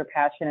ones who are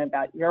passionate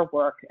about your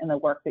work and the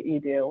work that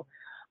you do.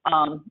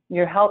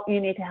 You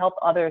need to help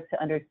others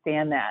to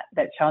understand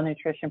that child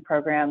nutrition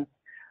programs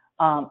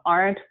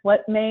aren't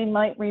what they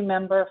might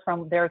remember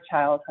from their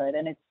childhood,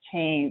 and it's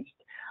changed.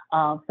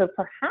 So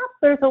perhaps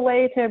there's a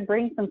way to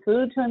bring some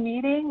food to a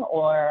meeting,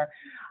 or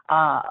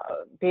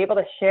be able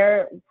to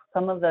share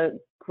some of the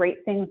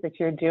great things that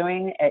you're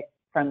doing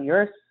from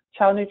your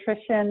child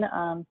nutrition,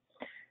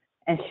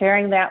 and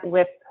sharing that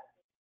with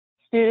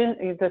students.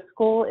 The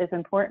school is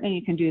important, and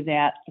you can do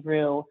that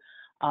through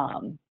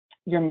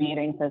your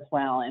meetings as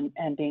well,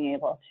 and being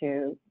able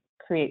to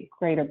create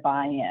greater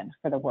buy-in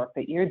for the work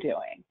that you're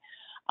doing.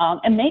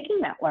 And making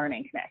that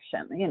learning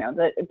connection, you know,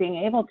 being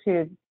able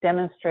to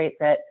demonstrate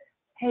that,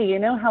 hey, you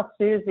know how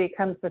Susie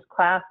comes to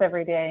class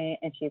every day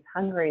and she's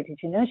hungry? Did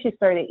you know she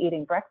started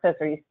eating breakfast?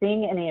 Are you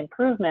seeing any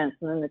improvements?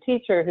 And then the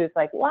teacher who's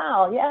like,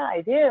 wow, yeah,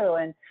 I do.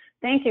 And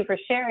thank you for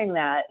sharing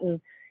that. And,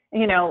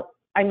 you know,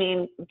 I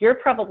mean, you're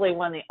probably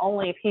one of the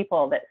only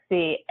people that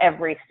see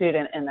every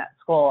student in that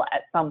school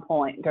at some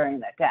point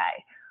during the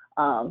day.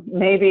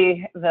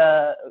 Maybe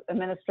the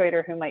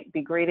administrator who might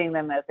be greeting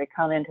them as they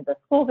come into the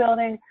school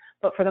building,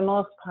 but for the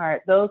most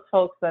part, those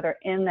folks that are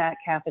in that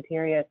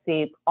cafeteria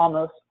see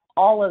almost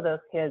all of those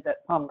kids at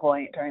some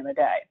point during the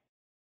day.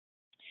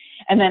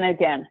 And then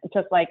again,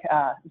 just like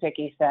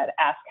Vicki said,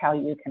 ask how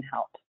you can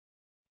help.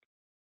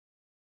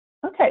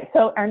 Okay,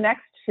 so our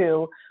next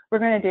two, we're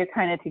going to do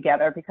kind of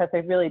together because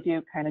they really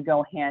do kind of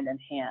go hand in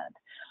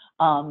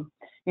hand.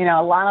 You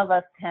know, a lot of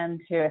us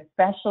tend to,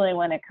 especially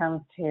when it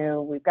comes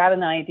to, we've got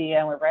an idea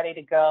and we're ready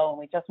to go and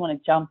we just want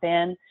to jump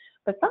in,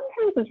 but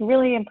sometimes it's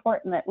really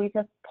important that we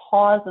just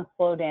pause and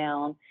slow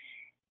down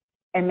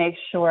and make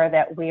sure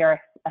that we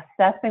are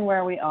assessing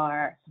where we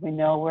are so we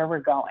know where we're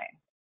going.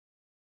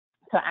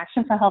 So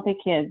Action for Healthy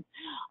Kids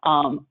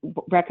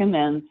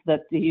recommends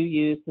that you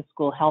use the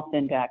School Health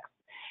Index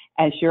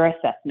as your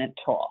assessment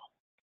tool.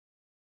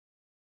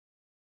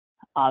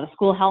 The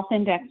School Health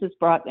Index is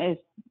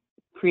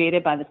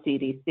created by the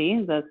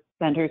CDC, the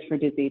Centers for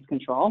Disease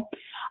Control.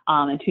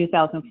 In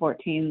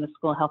 2014, the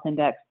School Health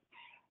Index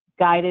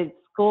guided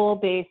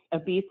school-based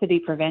obesity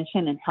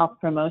prevention and health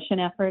promotion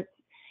efforts.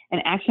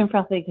 And Action for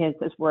Healthy Kids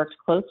has worked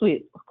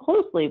closely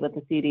with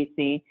the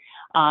CDC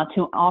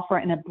to offer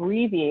an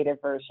abbreviated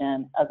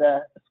version of the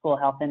School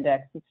Health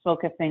Index. It's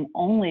focusing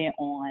only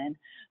on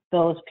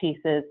those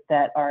pieces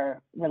that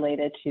are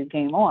related to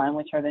Game On,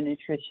 which are the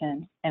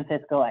nutrition and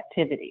physical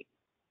activity.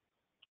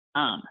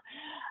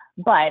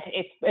 But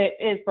it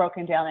is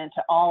broken down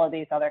into all of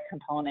these other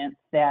components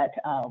that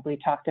we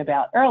talked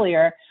about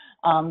earlier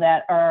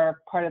that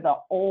are part of the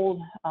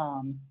old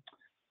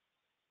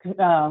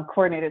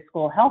coordinated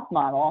school health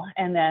model,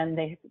 and then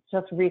they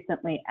just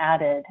recently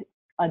added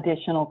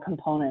additional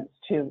components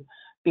to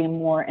be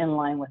more in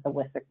line with the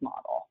WSIC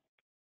model.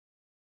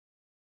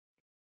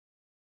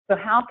 So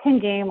how can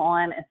Game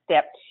On in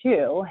step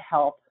 2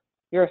 help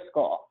your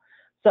school?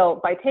 So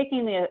by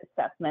taking the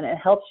assessment, it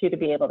helps you to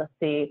be able to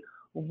see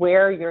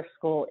where your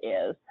school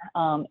is.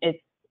 It's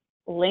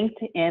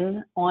linked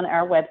in on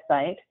our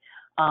website,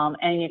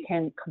 and you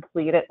can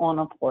complete it on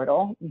a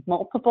portal.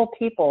 Multiple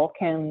people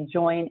can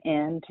join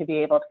in to be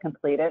able to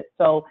complete it.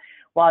 So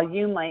while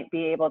you might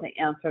be able to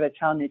answer the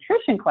child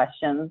nutrition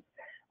questions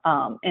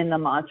in the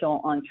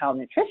module on child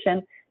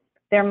nutrition,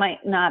 there might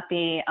not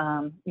be,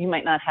 you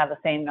might not have the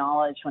same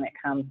knowledge when it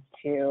comes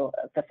to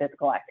the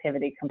physical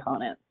activity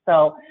component.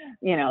 So,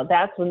 you know,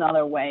 that's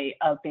another way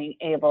of being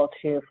able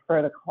to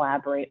further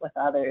collaborate with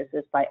others,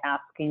 is by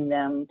asking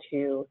them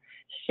to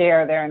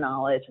share their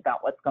knowledge about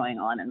what's going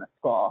on in the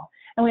school.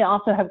 And we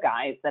also have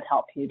guides that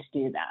help you to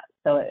do that.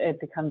 So it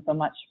becomes a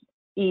much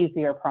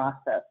easier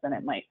process than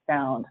it might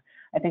sound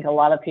I think a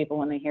lot of people,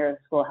 when they hear the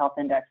school health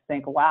index,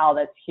 think, wow,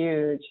 that's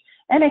huge.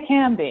 And it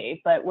can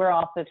be, but we're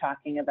also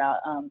talking about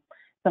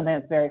something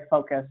that's very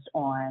focused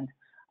on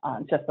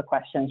just the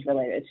questions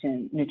related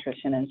to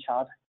nutrition and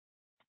child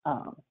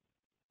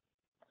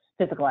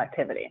physical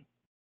activity.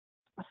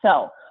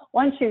 So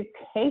once you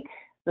take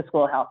the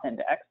school health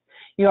index,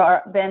 you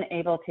are then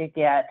able to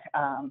get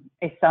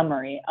a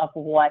summary of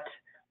what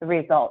the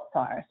results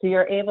are. So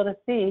you're able to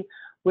see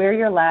where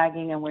you're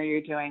lagging and where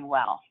you're doing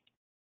well.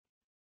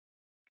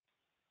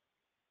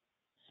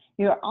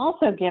 You're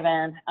also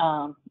given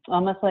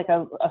almost like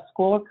a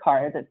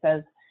scorecard that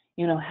says,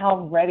 you know,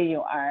 how ready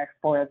you are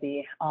for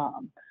the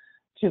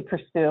to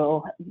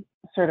pursue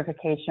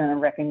certification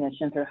and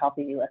recognition through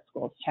Healthy U.S.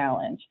 Schools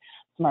Challenge,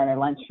 Smarter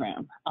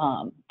Lunchroom.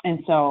 And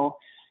so,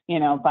 you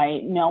know, by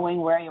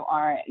knowing where you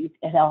are,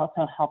 it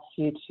also helps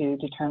you to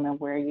determine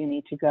where you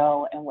need to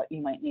go and what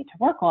you might need to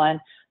work on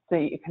so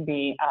you can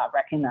be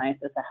recognized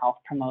as a health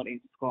promoting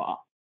school.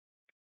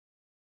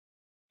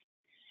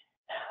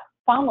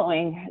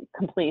 Following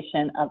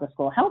completion of the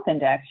school health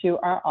index, you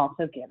are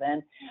also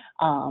given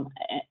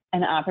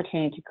an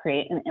opportunity to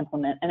create and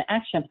implement an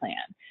action plan.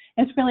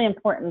 It's really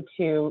important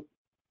to,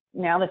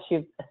 now that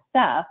you've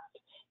assessed,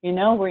 you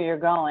know where you're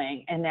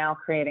going, and now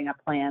creating a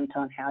plan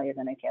on how you're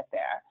going to get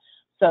there.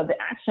 So the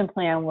action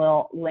plan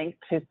will link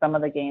to some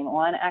of the Game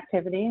On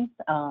activities.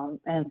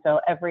 And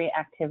so every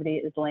activity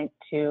is linked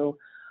to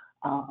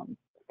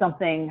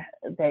something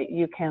that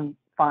you can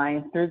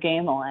find through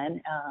Game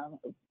On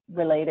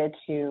related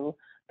to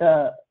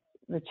the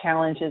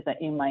challenges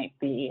that you might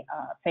be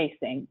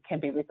facing can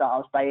be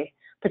resolved by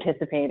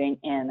participating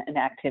in an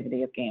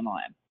activity of Game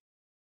On.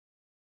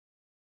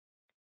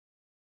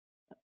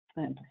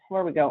 And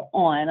before we go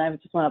on, I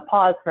just want to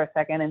pause for a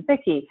second. And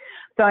Vicki,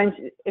 so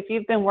if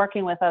you've been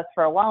working with us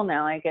for a while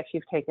now, I guess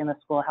you've taken the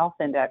school health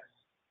index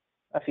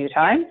a few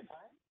times?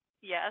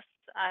 Yes,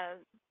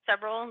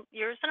 several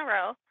years in a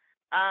row.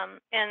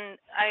 And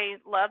I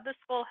love the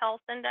school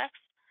health index.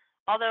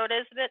 Although it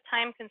is a bit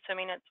time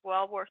consuming, it's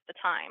well worth the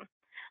time.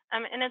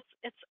 And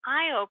it's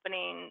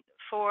eye-opening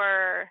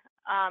for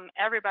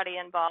everybody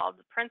involved,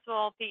 the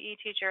principal, PE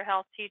teacher,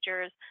 health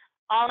teachers,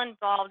 all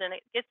involved, and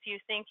it gets you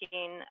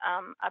thinking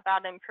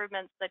about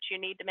improvements that you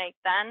need to make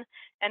then.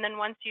 And then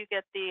once you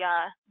get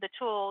the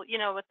tool, you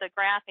know, with the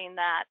graphing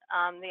that,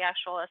 the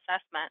actual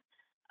assessment,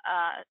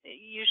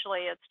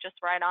 usually it's just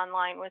right on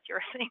line with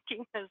your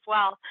thinking as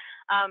well,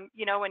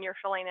 you know, when you're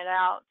filling it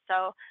out.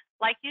 So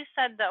like you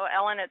said, though,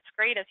 Ellen, it's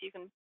great if you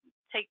can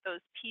take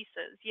those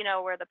pieces, you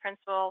know, where the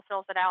principal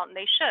fills it out, and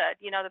they should,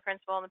 you know, the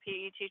principal and the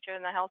PE teacher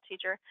and the health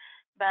teacher.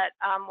 But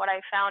what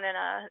I found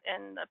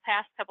in the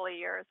past couple of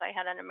years, I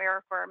had an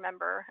AmeriCorps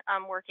member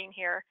working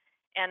here,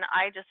 and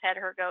I just had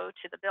her go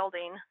to the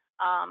building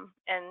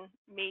and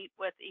meet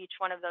with each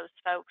one of those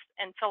folks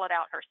and fill it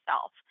out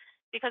herself,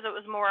 because it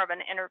was more of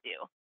an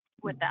interview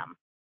with them.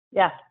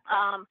 Yeah.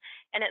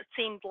 And it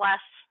seemed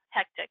less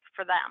hectic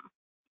for them,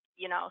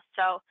 you know.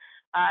 So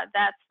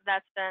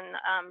that's been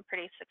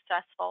pretty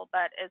successful.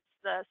 But it's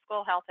the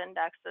school health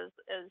index is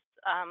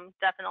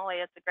definitely,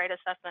 it's a great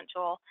assessment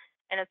tool,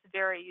 and it's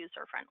very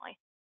user friendly.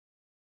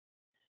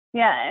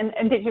 Yeah,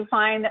 and did you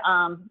find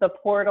the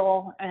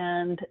portal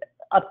and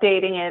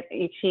updating it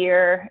each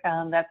year?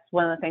 That's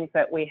one of the things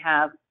that we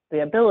have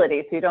the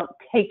ability, so you don't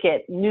take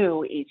it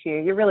new each year.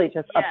 You're really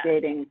just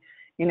updating,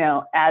 you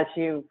know, as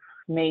you've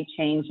made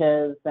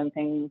changes and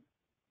things.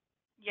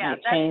 Yeah,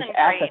 that's been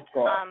great.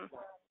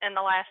 In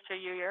the last few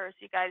years,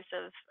 you guys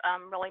have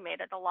really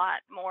made it a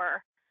lot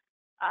more,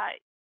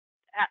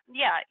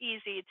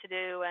 easy to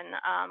do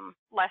and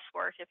less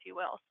work, if you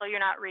will. So you're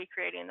not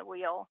recreating the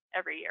wheel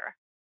every year.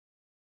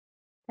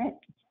 Great.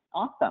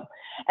 Awesome.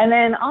 And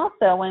then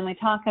also when we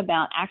talk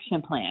about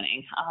action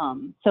planning,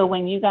 so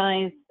when you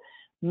guys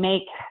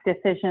make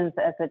decisions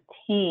as a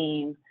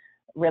team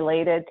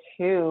related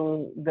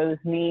to those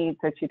needs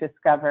that you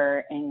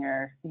discover in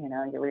your, you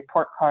know, your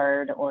report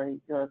card or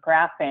your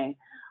graphing,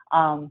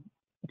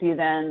 do you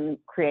then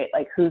create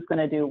like who's going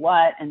to do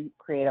what and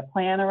create a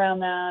plan around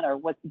that, or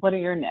what are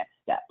your next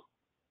steps?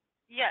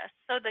 Yes,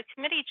 so the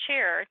committee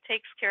chair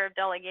takes care of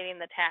delegating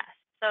the tasks.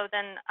 So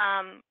then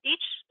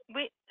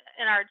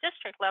in our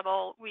district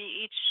level, we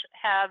each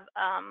have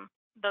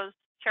those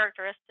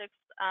characteristics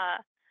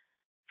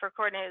for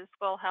coordinated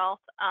school health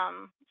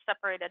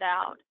separated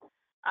out,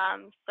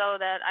 so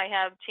that I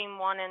have team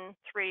 1 and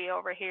 3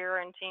 over here,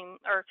 and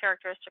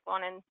characteristic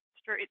 1 and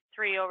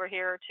 3 over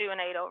here, 2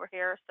 and 8 over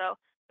here. So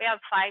we have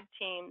 5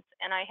 teams,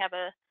 and I have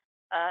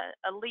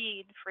a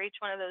lead for each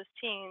one of those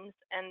teams,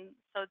 and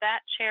so that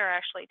chair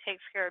actually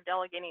takes care of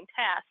delegating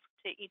tasks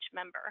to each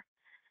member.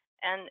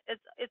 And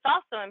it's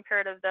also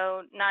imperative,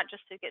 though, not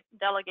just to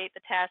delegate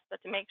the task,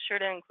 but to make sure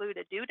to include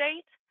a due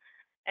date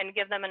and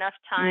give them enough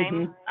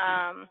time,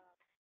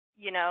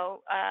 you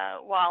know,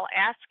 while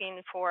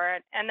asking for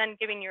it, and then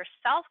giving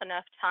yourself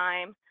enough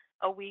time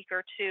a week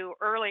or 2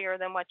 earlier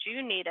than what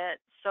you need it,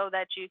 so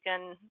that you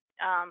can,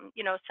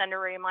 you know, send a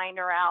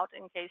reminder out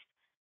in case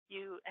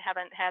you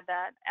haven't had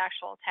that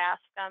actual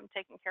task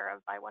taken care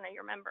of by one of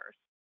your members.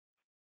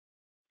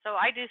 So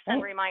I do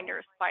send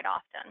reminders quite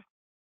often.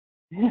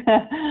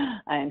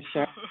 I'm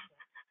sure.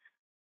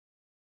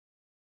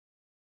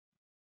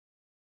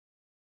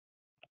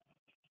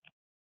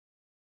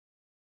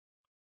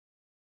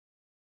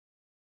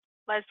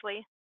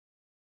 Leslie.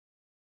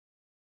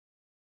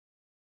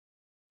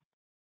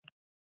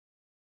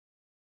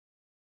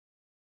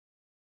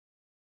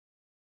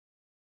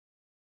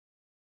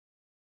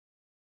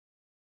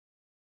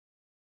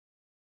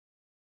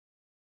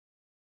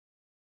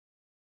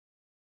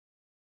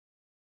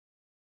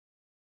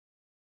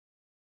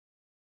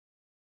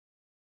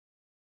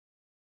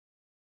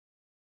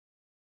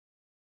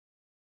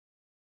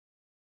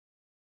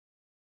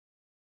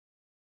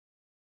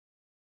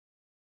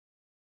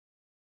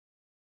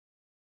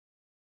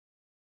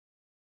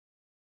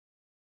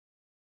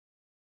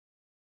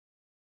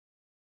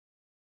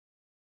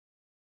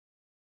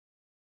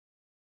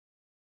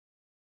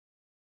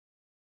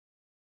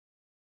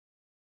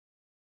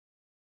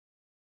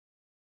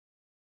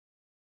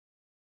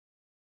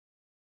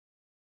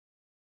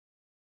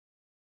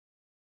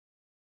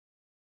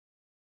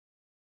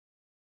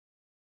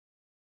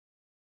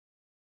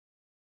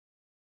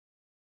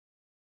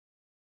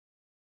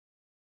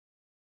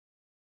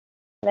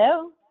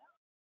 Hello?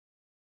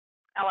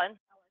 Ellen.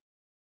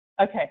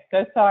 Okay,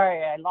 so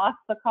sorry, I lost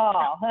the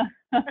call.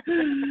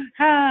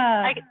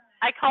 I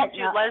called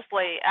you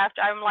Leslie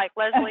after. I'm like,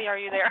 Leslie, are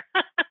you there?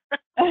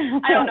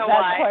 I don't know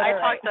why.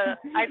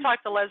 I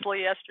talked to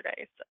Leslie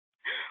yesterday.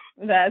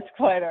 So. That's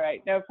quite all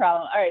right. No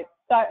problem. All right.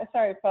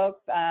 Sorry,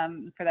 folks,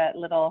 for that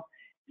little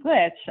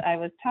glitch. I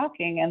was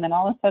talking, and then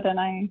all of a sudden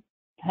I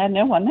had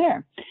no one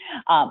there.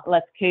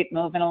 Let's keep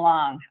moving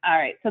along. All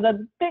right. So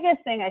the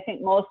biggest thing I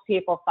think most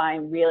people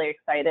find really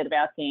excited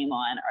about Game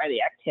On are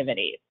the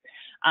activities.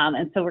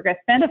 And so we're going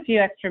to spend a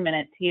few extra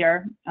minutes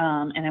here,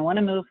 and I want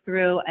to move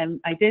through. And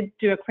I did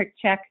do a quick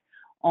check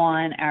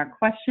on our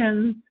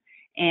questions,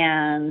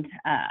 and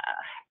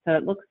so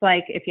it looks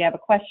like if you have a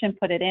question,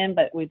 put it in,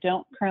 but we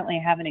don't currently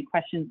have any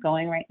questions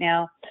going right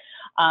now.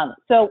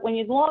 So when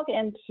you log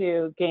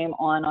into Game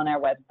On our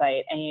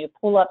website and you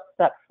pull up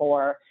step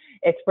 4,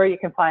 it's where you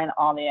can find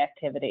all the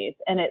activities.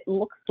 And it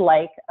looks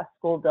like a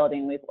school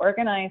building. We've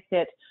organized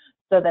it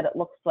so that it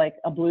looks like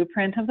a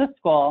blueprint of the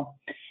school.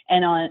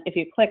 And if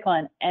you click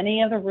on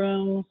any of the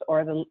rooms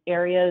or the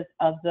areas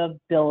of the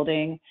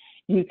building,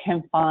 you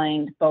can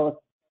find both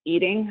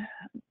eating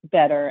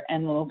better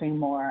and moving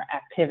more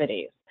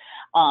activities.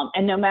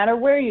 And no matter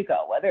where you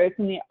go, whether it's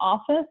in the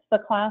office, the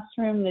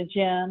classroom, the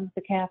gym,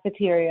 the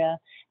cafeteria,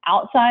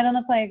 outside on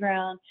the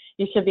playground,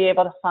 you should be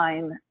able to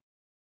find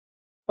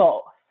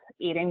both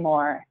eating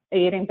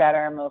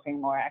better,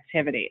 moving more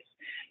activities.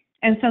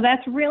 And so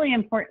that's really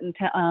important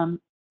to,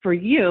 for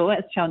you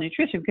as child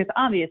nutrition, because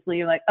obviously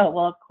you're like, oh,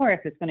 well, of course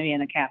it's going to be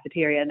in the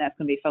cafeteria and that's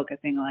going to be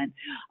focusing on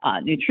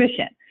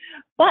nutrition.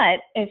 But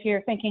if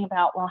you're thinking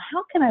about, well,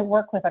 how can I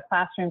work with a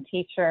classroom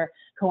teacher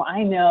who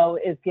I know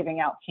is giving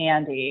out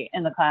candy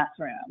in the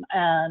classroom?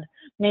 And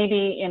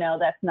maybe, you know,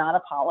 that's not a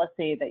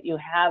policy that you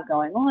have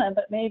going on,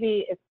 but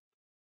maybe it's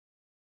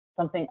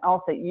something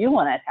else that you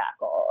want to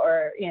tackle,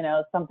 or, you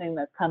know, something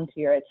that's come to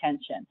your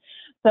attention.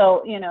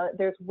 So, you know,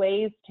 there's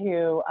ways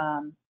to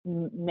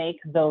make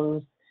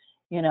those,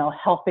 you know,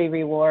 healthy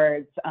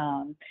rewards,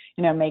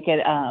 you know, make it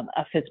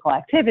a physical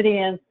activity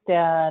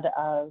instead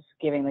of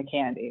giving the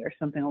candy or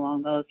something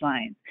along those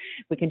lines.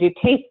 We can do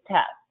taste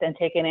tests and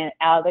take it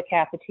out of the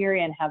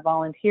cafeteria and have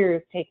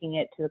volunteers taking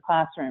it to the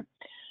classroom.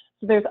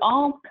 So there's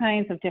all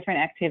kinds of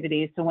different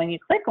activities. So when you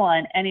click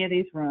on any of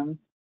these rooms,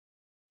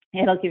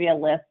 it'll give you a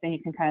list and you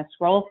can kind of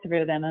scroll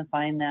through them and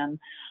find them.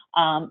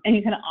 And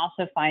you can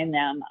also find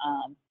them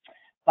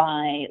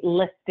by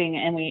listing,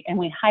 and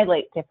we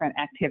highlight different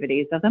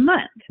activities of the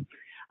month.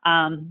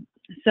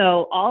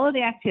 So all of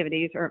the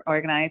activities are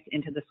organized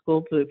into the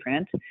school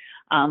blueprint,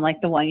 like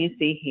the one you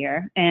see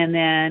here. And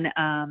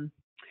then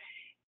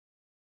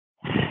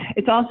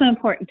it's also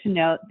important to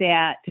note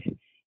that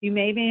you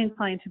may be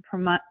inclined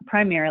to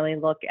primarily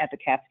look at the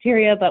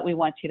cafeteria, but we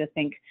want you to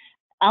think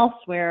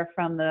elsewhere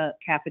from the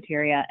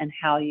cafeteria and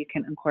how you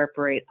can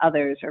incorporate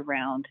others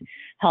around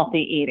healthy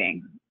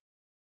eating.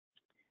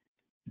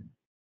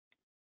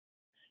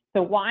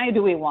 So why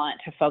do we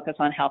want to focus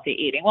on healthy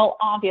eating? Well,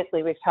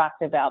 obviously, we've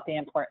talked about the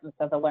importance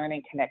of the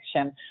learning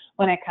connection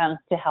when it comes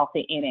to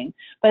healthy eating,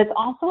 but it's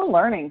also a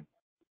learning.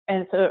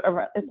 And so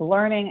it's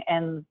learning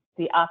and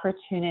the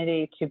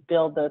opportunity to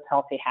build those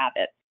healthy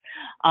habits.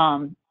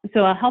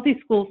 So a healthy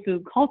school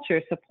food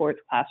culture supports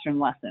classroom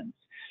lessons.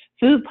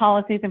 Food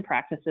policies and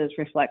practices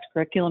reflect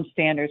curriculum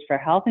standards for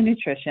health and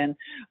nutrition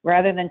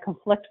rather than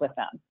conflict with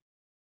them.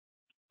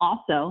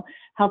 Also,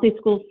 healthy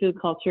school food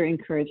culture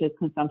encourages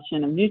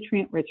consumption of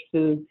nutrient-rich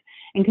foods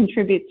and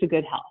contributes to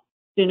good health.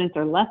 Students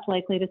are less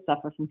likely to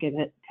suffer from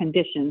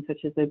conditions such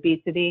as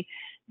obesity,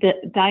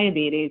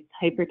 diabetes,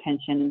 hypertension,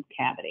 and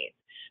cavities.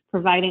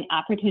 Providing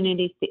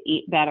opportunities to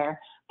eat better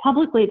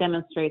publicly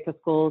demonstrates a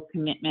school's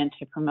commitment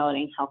to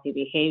promoting healthy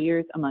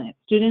behaviors among its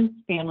students,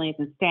 families,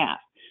 and staff,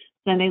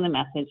 sending the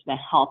message that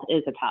health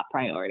is a top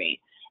priority.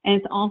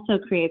 And it also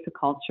creates a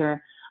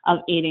culture of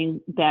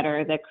eating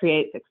better that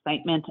creates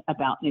excitement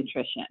about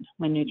nutrition.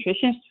 When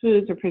nutritious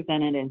foods are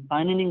presented in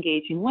fun and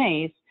engaging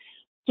ways,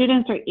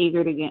 students are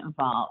eager to get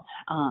involved.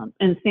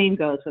 And same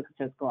goes with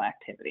physical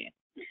activity.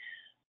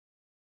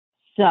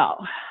 So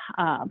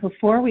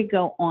before we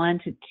go on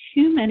to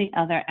too many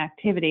other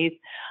activities,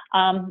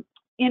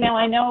 you know,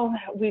 I know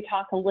we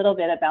talked a little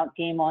bit about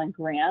Game On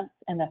grants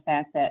and the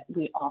fact that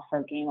we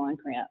offer Game On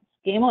grants.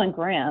 Game On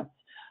grants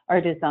are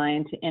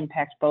designed to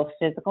impact both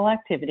physical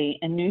activity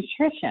and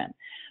nutrition.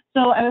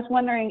 So I was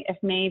wondering if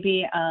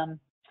maybe,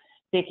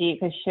 Vicki, you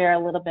could share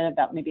a little bit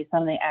about maybe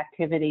some of the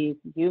activities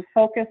you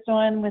focused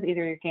on with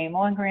either your Game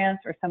On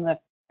grants or some of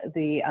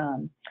the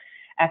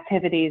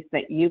activities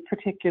that you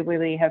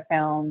particularly have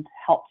found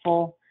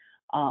helpful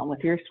with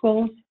your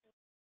schools?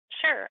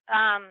 Sure.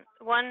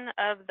 One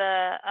of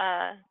the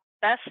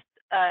best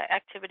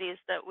activities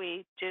that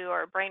we do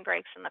are brain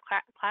breaks in the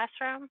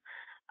classroom,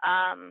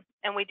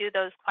 and we do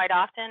those quite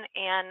often.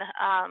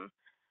 And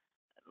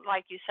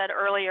like you said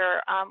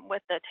earlier,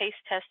 with the taste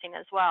testing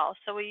as well.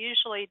 So we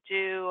usually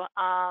do,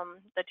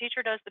 the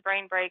teacher does the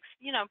brain breaks,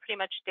 you know, pretty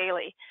much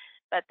daily.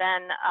 But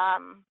then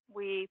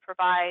we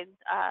provide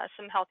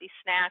some healthy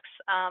snacks.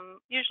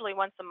 Usually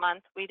once a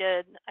month. We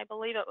did, I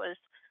believe it was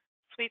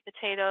sweet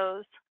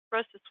potatoes,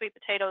 roasted sweet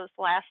potatoes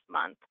last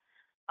month.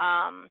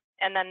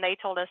 And then they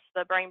told us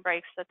the brain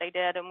breaks that they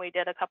did, and we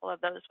did a couple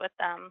of those with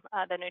them,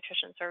 the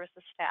nutrition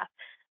services staff.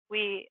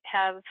 We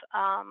have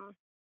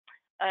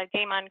a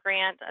Game On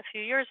grant a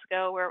few years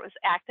ago where it was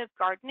active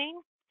gardening,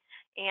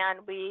 and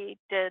we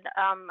did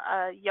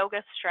a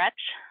yoga stretch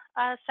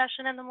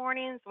session in the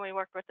mornings, and we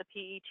worked with the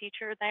PE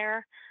teacher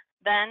there.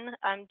 Then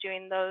I'm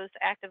doing those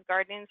active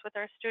gardenings with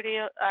our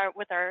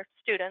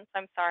students.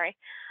 I'm sorry.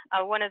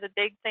 One of the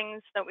big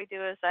things that we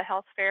do is a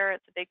health fair.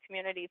 It's a big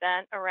community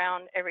event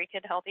around Every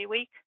Kid Healthy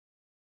Week,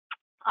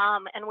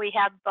 and we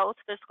have both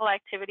physical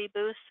activity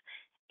booths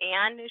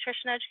and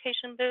nutrition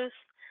education booths.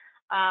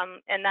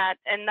 And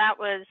that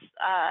was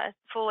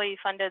fully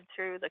funded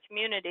through the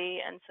community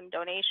and some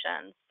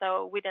donations.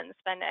 So we didn't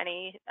spend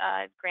any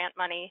grant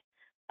money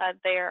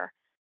there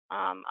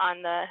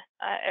on the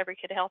Every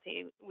Kid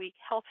Healthy Week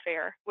health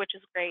fair, which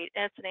is great.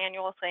 And it's an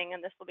annual thing,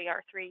 and this will be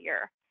our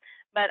 3-year.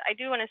 But I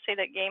do want to say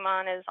that Game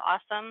On is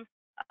awesome.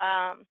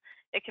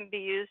 It can be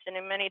used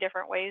in many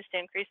different ways to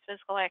increase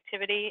physical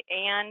activity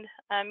and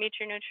meet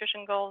your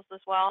nutrition goals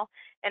as well.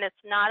 And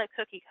it's not a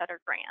cookie cutter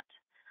grant.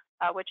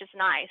 Which is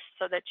nice,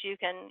 so that you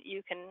can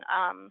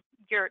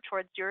gear it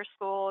towards your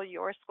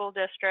school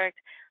district,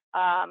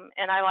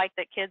 and I like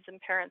that kids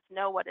and parents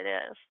know what it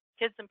is.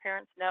 Kids and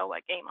parents know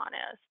what Game On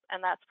is,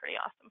 and that's pretty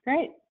awesome.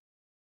 Great.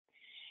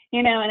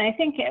 You know, and I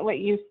think what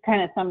you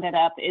kind of summed it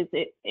up is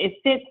it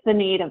fits the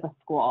need of the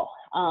school,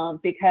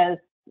 because,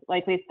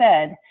 like we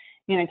said,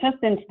 you know,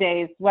 just in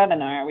today's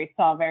webinar, we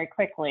saw very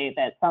quickly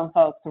that some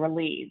folks were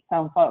leads,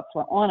 some folks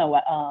were on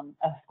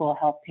a school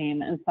health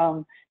team, and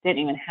some didn't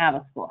even have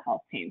a school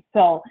health team.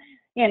 So,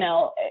 you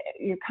know,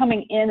 you're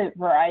coming in at a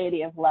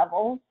variety of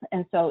levels,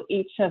 and so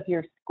each of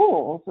your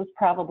schools is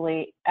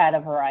probably at a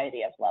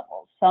variety of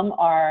levels. Some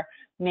are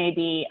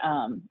maybe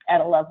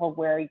at a level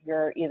where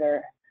you're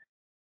either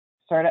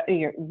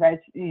you're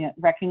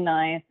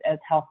recognized as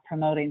health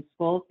promoting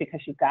schools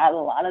because you've got a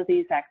lot of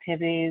these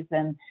activities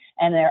and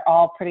they're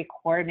all pretty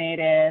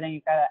coordinated, and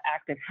you've got an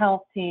active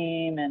health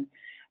team. And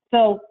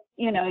so,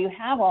 you know, you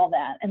have all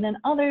that. And then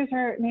others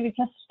are maybe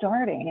just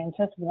starting and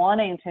just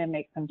wanting to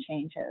make some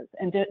changes.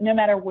 And no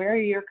matter where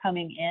you're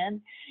coming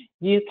in,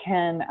 you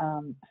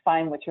can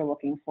find what you're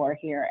looking for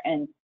here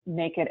and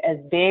make it as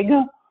big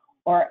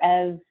or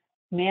as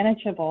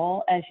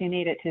manageable as you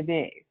need it to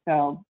be.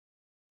 So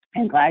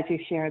I'm glad you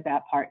shared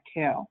that part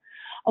too.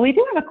 We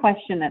do have a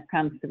question that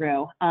comes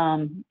through,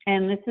 and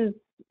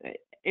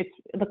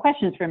the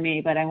question's for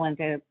me, but I wanted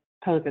to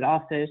pose it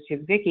also to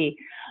Vicki.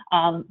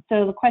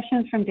 So the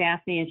question's from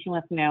Daphne, and she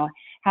wants to know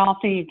how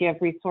often you give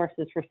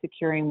resources for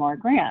securing more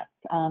grants.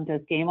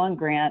 Does Game On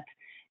grant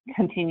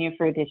continue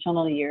for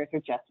additional years or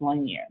just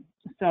 1 year?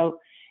 So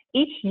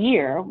each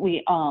year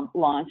we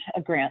launch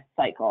a grant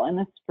cycle in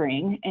the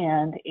spring,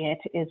 and it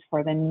is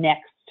for the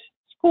next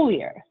school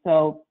year.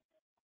 So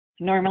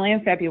normally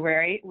in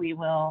February, we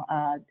will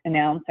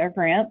announce our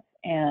grants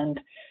and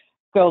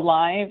go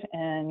live,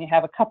 and you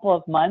have a couple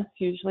of months,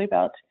 usually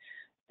about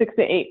 6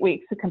 to 8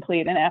 weeks, to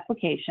complete an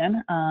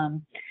application.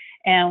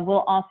 And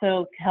we'll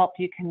also help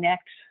you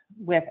connect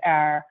with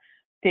our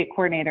state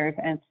coordinators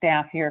and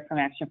staff here from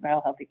Action for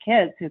Healthy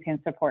Kids who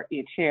can support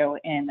you too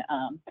in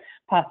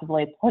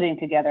possibly putting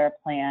together a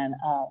plan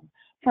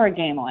for a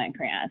Game On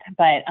grant.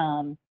 But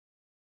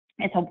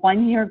it's a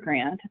 1-year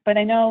grant, but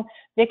I know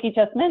Vicki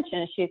just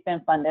mentioned she's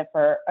been funded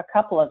for a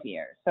couple of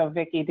years. So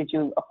Vicki, did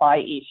you apply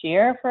each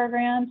year for a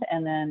grant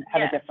and then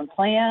have Yes. a different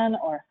plan,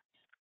 or?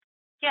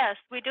 Yes,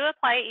 we do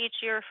apply each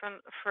year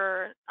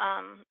for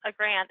a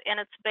grant, and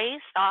it's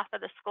based off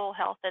of the school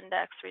health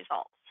index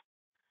results.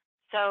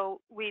 So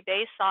we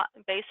base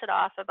it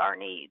off of our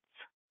needs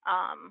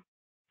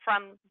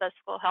from the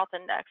school health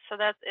index. So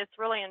it's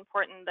really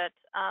important that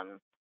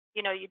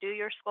you do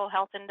your school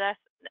health index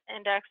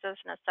as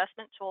an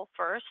assessment tool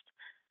first,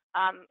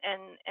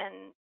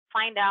 and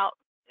find out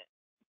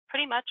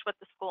pretty much what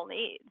the school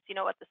needs,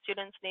 what the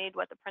students need,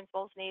 what the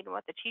principals need, and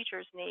what the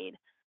teachers need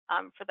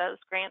for those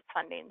grant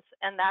fundings.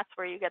 And that's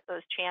where you get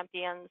those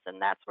champions,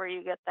 and that's where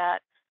you get that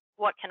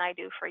what can I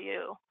do for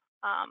you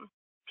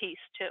piece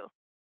too.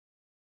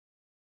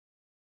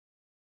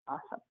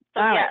 Awesome.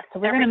 So, All yes, right, so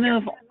we're going to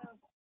move.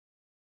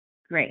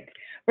 Great.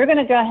 We're going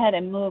to go ahead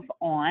and move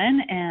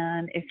on.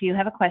 And if you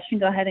have a question,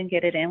 go ahead and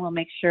get it in. We'll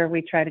make sure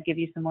we try to give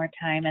you some more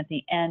time at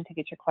the end to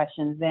get your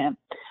questions in.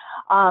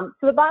 So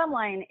the bottom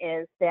line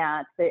is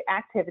that the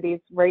activities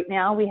right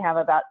now, we have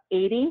about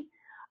 80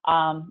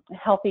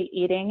 healthy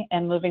eating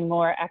and moving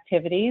more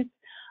activities.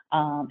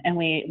 And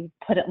we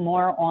put it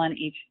more on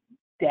each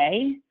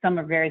day. Some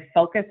are very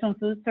focused on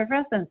food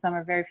service and some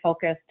are very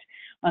focused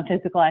on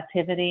physical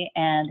activity,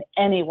 and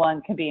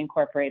anyone can be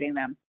incorporating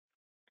them.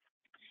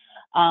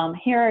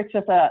 Here is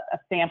just a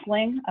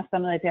sampling of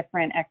some of the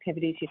different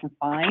activities you can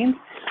find,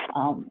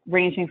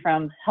 ranging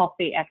from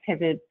healthy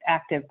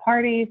active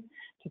parties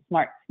to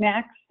smart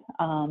snacks.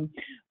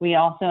 We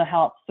also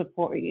help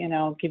support,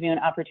 give you an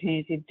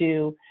opportunity to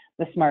do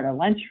the Smarter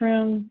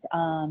Lunchrooms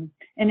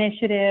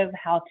initiative,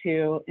 how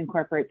to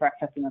incorporate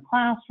breakfast in the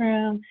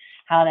classroom,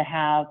 how to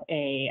have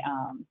a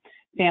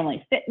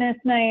family fitness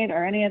night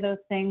or any of those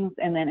things,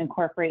 and then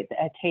incorporate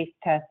a taste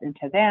test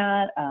into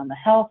that, a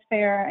health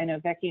fair. I know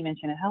Becky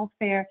mentioned a health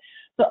fair.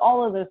 So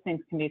all of those things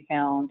can be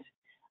found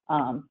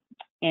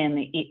in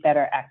the Eat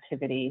Better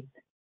activities.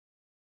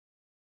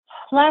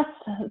 Last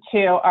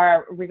two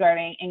are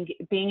regarding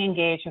being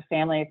engaged with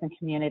families and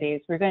communities.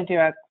 We're going to do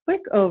a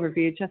quick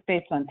overview just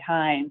based on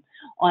time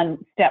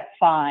on step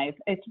 5.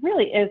 It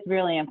really is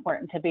really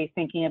important to be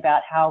thinking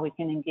about how we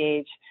can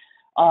engage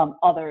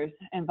others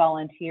and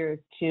volunteers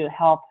to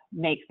help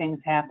make things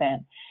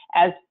happen.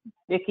 As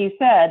Vicki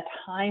said,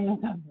 time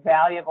is a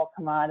valuable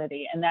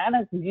commodity, and that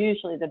is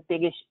usually the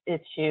biggest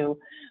issue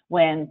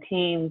when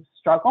teams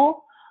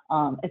struggle.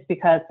 It's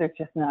because there's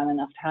just not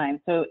enough time.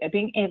 So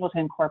being able to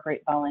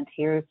incorporate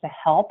volunteers to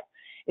help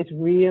is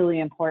really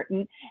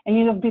important. And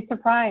you'll be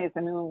surprised. I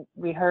mean,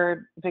 we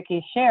heard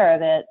Vicki share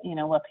that,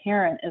 a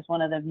parent is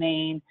one of the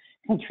main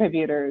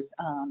contributors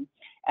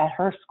at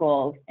her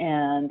schools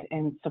and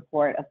in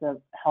support of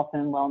the health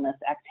and wellness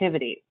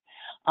activities.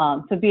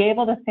 So be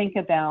able to think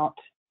about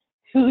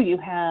who you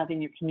have in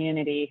your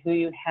community, who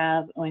you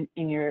have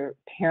in your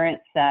parent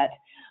set,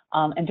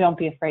 and don't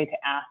be afraid to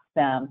ask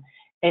them.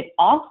 It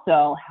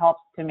also helps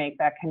to make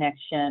that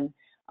connection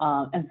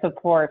and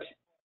support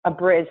a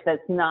bridge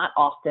that's not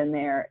often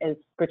there is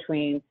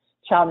between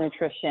child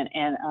nutrition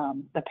and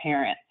the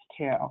parents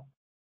too.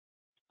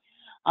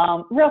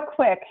 Real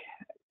quick,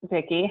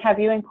 Vicki, have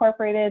you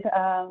incorporated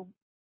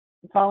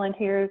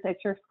volunteers at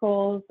your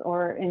schools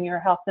or in your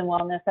health and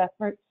wellness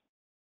efforts?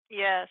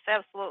 Yes,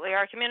 absolutely.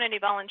 Our community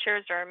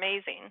volunteers are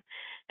amazing.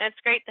 And it's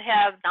great to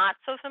have not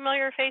so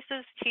familiar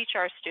faces teach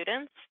our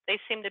students. They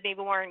seem to be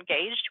more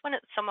engaged when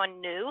it's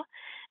someone new.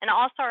 And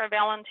also our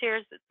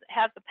volunteers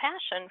have the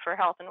passion for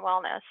health and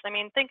wellness. I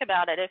mean, think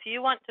about it. If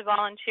you want to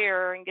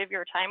volunteer and give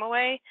your time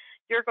away,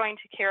 you're going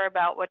to care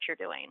about what you're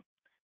doing.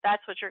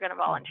 That's what you're going to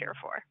volunteer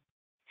for.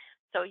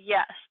 So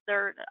yes,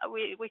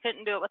 we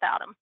couldn't do it without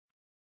them.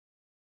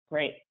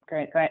 Great,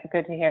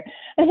 good to hear.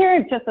 And here are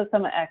just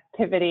some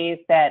activities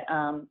that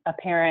a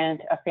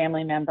parent, a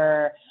family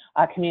member,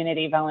 a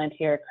community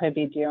volunteer could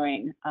be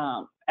doing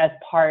as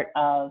part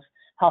of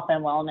health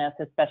and wellness,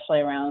 especially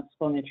around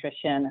school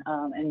nutrition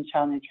and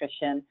child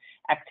nutrition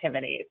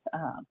activities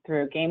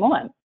through Game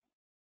On.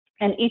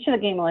 And each of the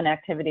Game On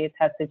activities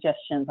has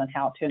suggestions on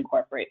how to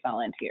incorporate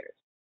volunteers.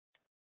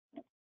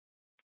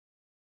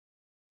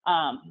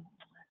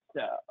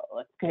 So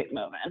let's keep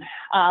moving.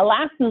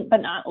 Last but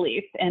not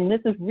least, and this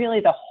is really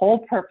the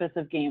whole purpose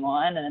of Game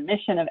On and the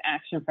mission of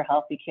Action for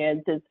Healthy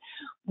Kids, is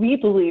we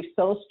believe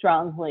so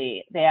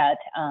strongly that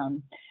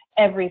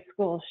every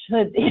school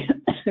should be,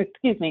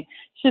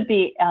 should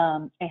be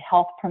a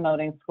health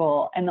promoting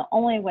school. And the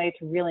only way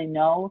to really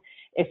know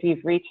if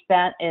you've reached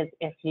that is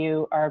if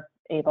you are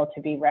able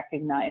to be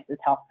recognized as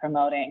health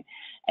promoting.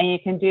 And you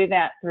can do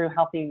that through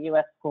Healthy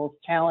U.S. Schools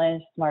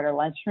Challenge, Smarter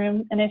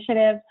Lunchroom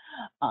Initiative,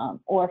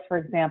 or for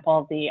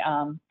example, the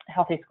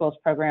Healthy Schools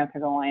Program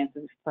through the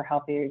Alliances for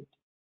Healthier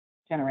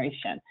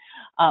Generation.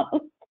 I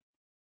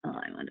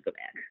want to go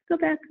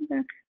back.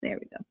 There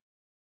we go.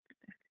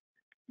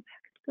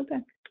 Go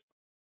back.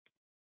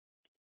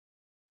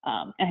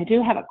 And I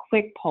do have a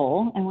quick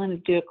poll. I want to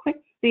do a quick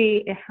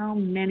see how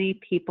many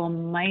people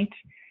might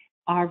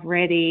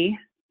already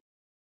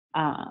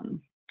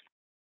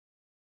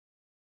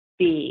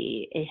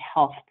be a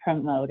health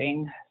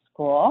promoting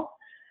school.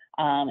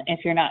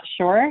 If you're not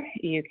sure,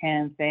 you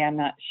can say I'm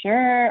not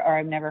sure or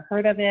I've never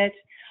heard of it.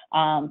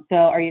 So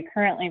are you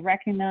currently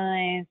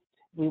recognized?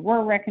 We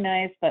were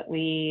recognized, but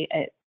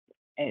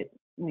it's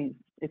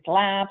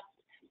lapsed.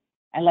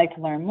 I'd like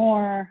to learn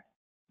more.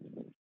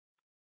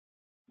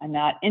 I'm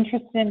not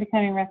interested in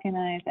becoming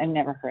recognized. I've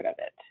never heard of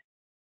it.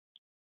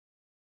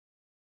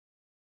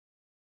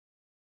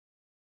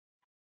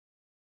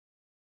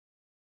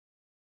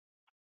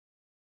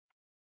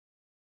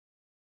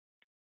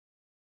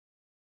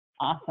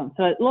 Awesome.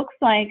 So it looks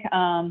like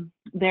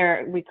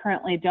we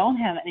currently don't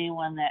have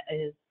anyone that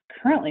is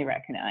currently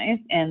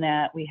recognized, and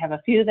that we have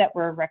a few that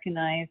were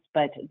recognized,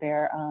 but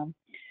they're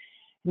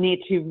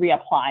need to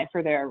reapply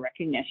for their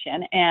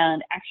recognition.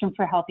 And Action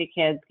for Healthy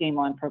Kids Game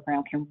On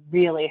program can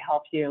really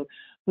help you.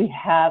 We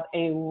have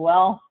a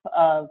wealth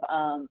of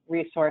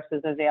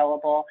resources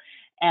available.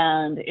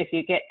 And if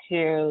you get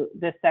to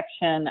this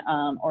section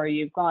or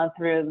you've gone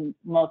through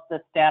most of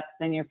the steps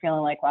and you're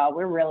feeling like, wow,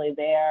 we're really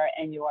there,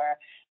 and your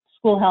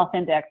school health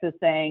index is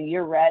saying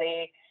you're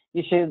ready,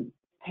 you should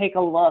take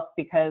a look,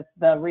 because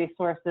the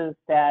resources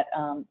that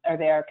are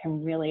there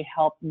can really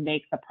help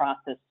make the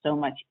process so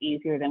much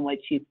easier than what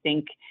you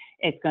think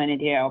it's going to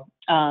do.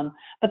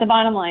 But the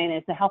bottom line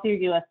is the Healthier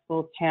U.S.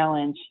 Schools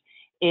Challenge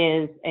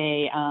is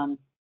a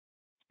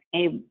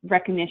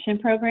recognition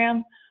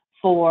program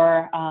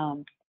for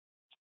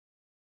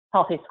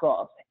healthy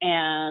schools,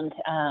 and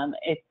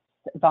it's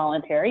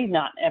voluntary.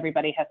 Not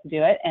everybody has to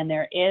do it, and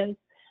there is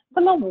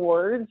some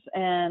awards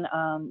and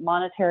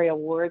monetary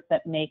awards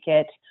that make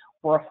it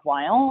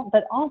worthwhile,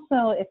 but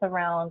also it's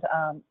around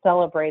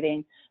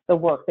celebrating the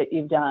work that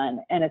you've done,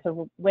 and it's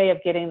a way of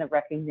getting the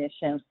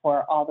recognition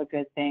for all the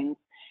good things.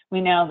 We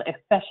know that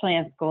especially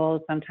in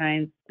schools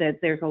sometimes that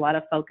there's a lot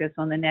of focus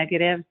on the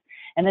negatives,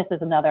 and this is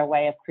another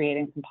way of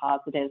creating some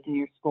positives in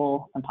your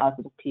school, some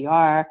positive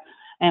PR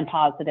and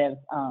positives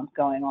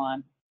going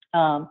on.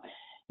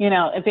 You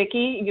know,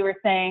 Vicki, you were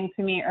saying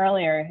to me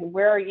earlier,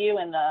 where are you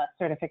in the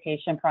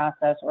certification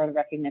process or the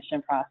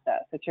recognition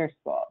process at your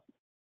school?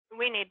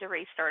 We need to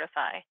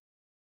recertify.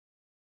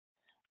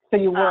 So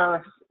you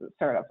were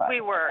certified? We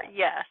were,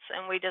 yes,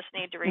 and we just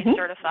need to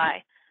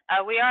recertify.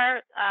 We are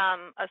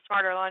a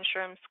Smarter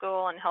Lunchroom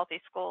School and Healthy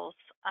Schools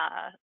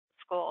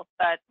school,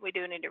 but we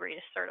do need to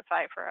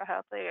recertify for a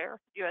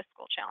Healthier U.S.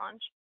 School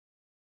Challenge.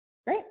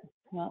 Great.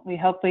 Well, we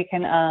hope we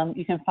can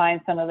you can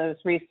find some of those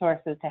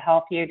resources to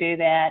help you do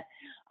that.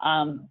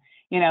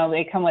 You know,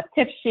 they come with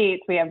tip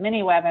sheets. We have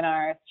mini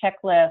webinars,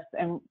 checklists,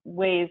 and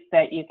ways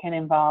that you can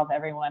involve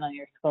everyone on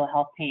your school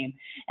health team.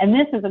 And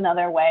this is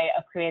another way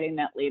of creating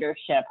that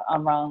leadership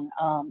around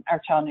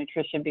our child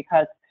nutrition,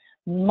 because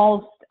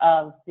most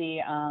of the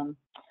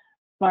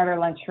Smarter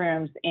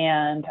Lunchrooms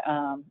and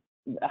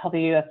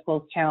Healthy U.S.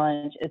 Schools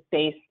Challenge is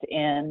based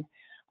in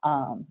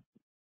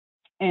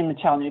the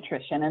child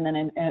nutrition, and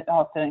then it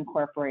also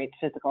incorporates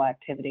physical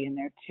activity in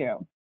there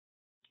too.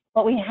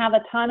 But we have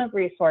a ton of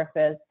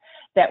resources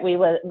that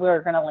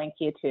we're going to link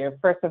you to.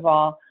 First of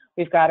all,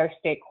 we've got our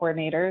state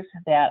coordinators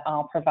that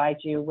I'll provide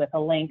you with a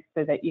link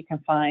so that you can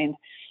find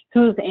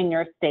who's in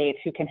your state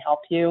who can help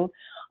you.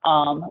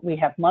 We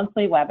have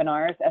monthly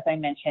webinars, as I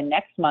mentioned.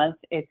 Next month,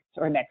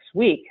 or next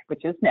week,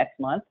 which is next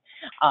month,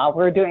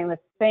 we're doing the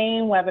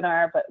same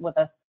webinar, but with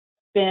a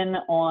spin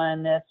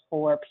on this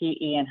for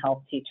PE and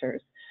health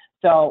teachers.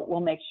 So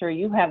we'll make sure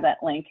you have that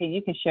link and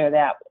you can share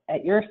that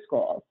at your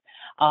schools.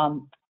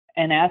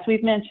 And as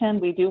we've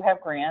mentioned, we do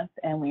have grants,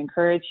 and we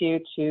encourage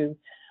you to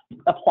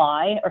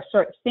apply or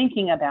start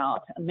thinking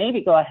about, maybe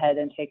go ahead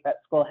and take that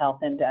school health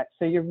index,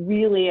 so you're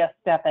really a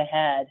step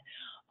ahead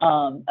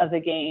of the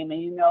game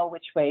and you know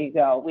which way you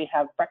go. We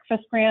have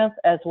breakfast grants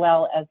as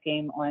well as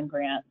Game On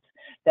grants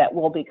that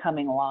will be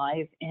coming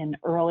live in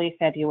early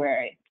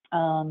February.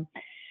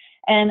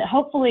 And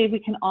hopefully we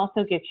can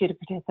also get you to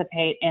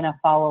participate in a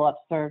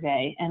follow-up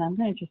survey. And I'm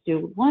going to just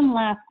do one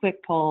last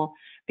quick poll,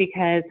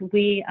 because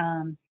we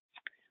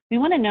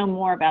want to know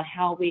more about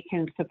how we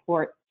can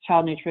support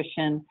child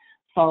nutrition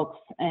folks,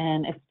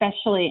 and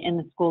especially in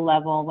the school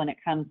level when it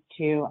comes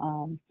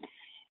to,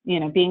 you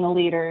know, being a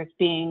leader,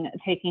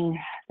 taking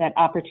that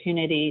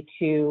opportunity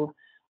to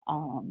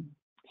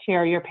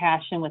share your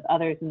passion with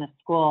others in the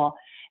school.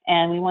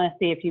 And we want to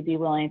see if you'd be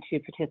willing to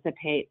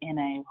participate in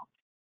a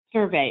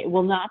survey. It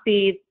will not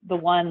be the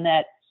one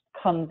that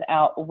comes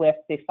out with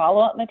the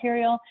follow-up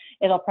material.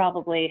 It'll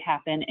probably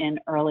happen in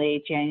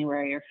early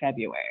January or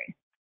February.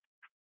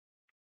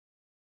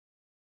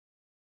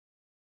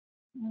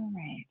 All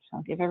right, so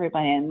I'll give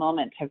everybody a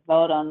moment to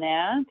vote on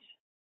that.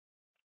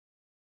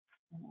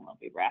 And we'll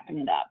be wrapping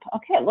it up.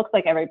 Okay, it looks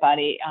like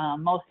everybody,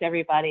 most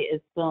everybody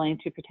is willing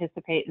to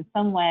participate in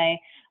some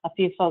way. A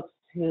few folks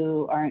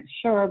who aren't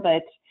sure,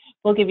 but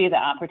we'll give you the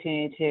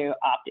opportunity to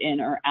opt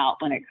in or out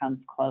when it comes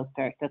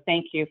closer. So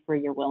thank you for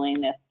your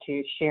willingness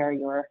to share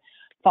your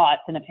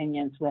thoughts and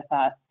opinions with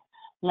us.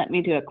 Let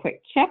me do a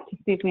quick check to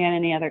see if we had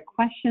any other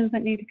questions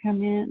that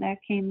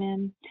came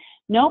in.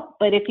 Nope,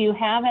 but if you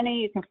have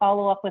any, you can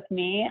follow up with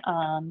me,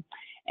 and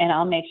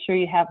I'll make sure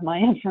you have my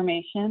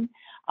information.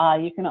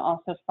 You can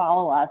also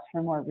follow us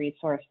for more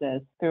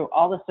resources through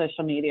all the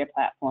social media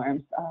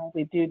platforms.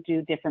 We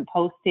do different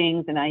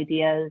postings and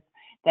ideas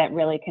that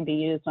really can be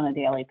used on a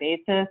daily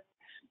basis.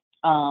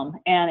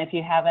 And if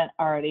you haven't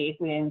already,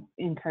 we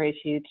encourage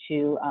you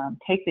to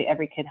take the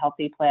Every Kid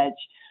Healthy Pledge,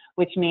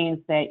 which means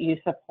that you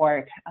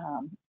support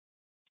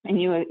and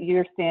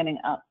you're standing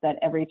up that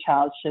every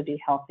child should be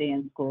healthy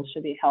and schools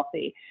should be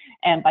healthy.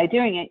 And by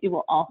doing it, you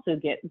will also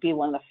be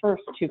one of the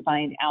first to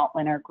find out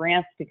when our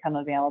grants become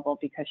available,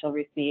 because you'll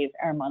receive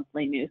our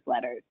monthly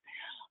newsletters.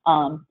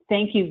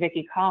 Thank you,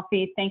 Vicki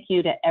Coffey. Thank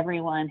you to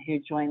everyone who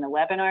joined the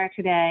webinar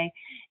today.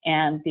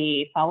 And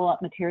the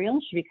follow-up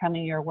materials should be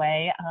coming your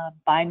way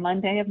by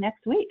Monday of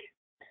next week.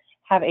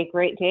 Have a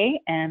great day,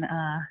 and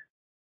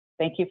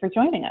thank you for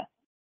joining us.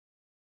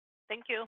 Thank you.